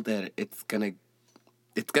know that it's gonna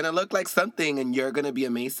look like something, and you're gonna be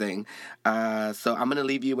amazing. So I'm gonna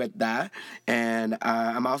leave you with that, and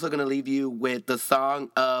I'm also gonna leave you with the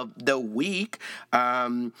song of the week.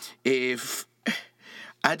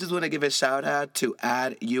 I just want to give a shout out to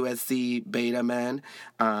 @USC Beta Man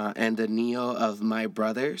and the Neo of my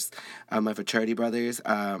brothers, my fraternity brothers,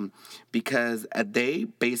 because they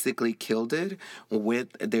basically killed it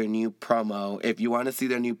with their new promo. If you want to see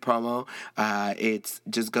their new promo, it's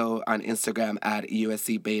just go on Instagram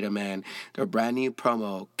 @USC Beta Man. Their brand new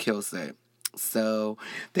promo kills it. So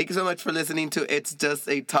thank you so much for listening to It's Just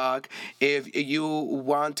a Talk. If you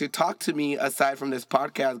want to talk to me aside from this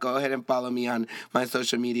podcast, go ahead and follow me on my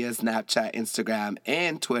social media, Snapchat, Instagram,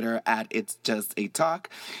 and Twitter @It's Just a Talk.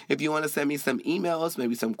 If you want to send me some emails,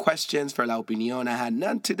 maybe some questions for La Opinión, I had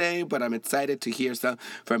none today, but I'm excited to hear some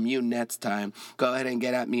from you next time. Go ahead and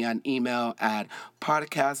get at me on email at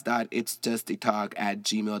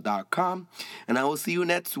podcast.itsjustatalk@gmail.com. And I will see you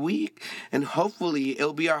next week. And hopefully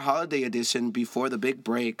it'll be our holiday edition before the big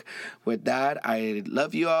break. With that, I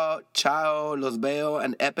love you all. Ciao. Los veo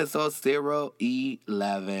in episode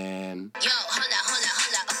 011. Yo, hold up.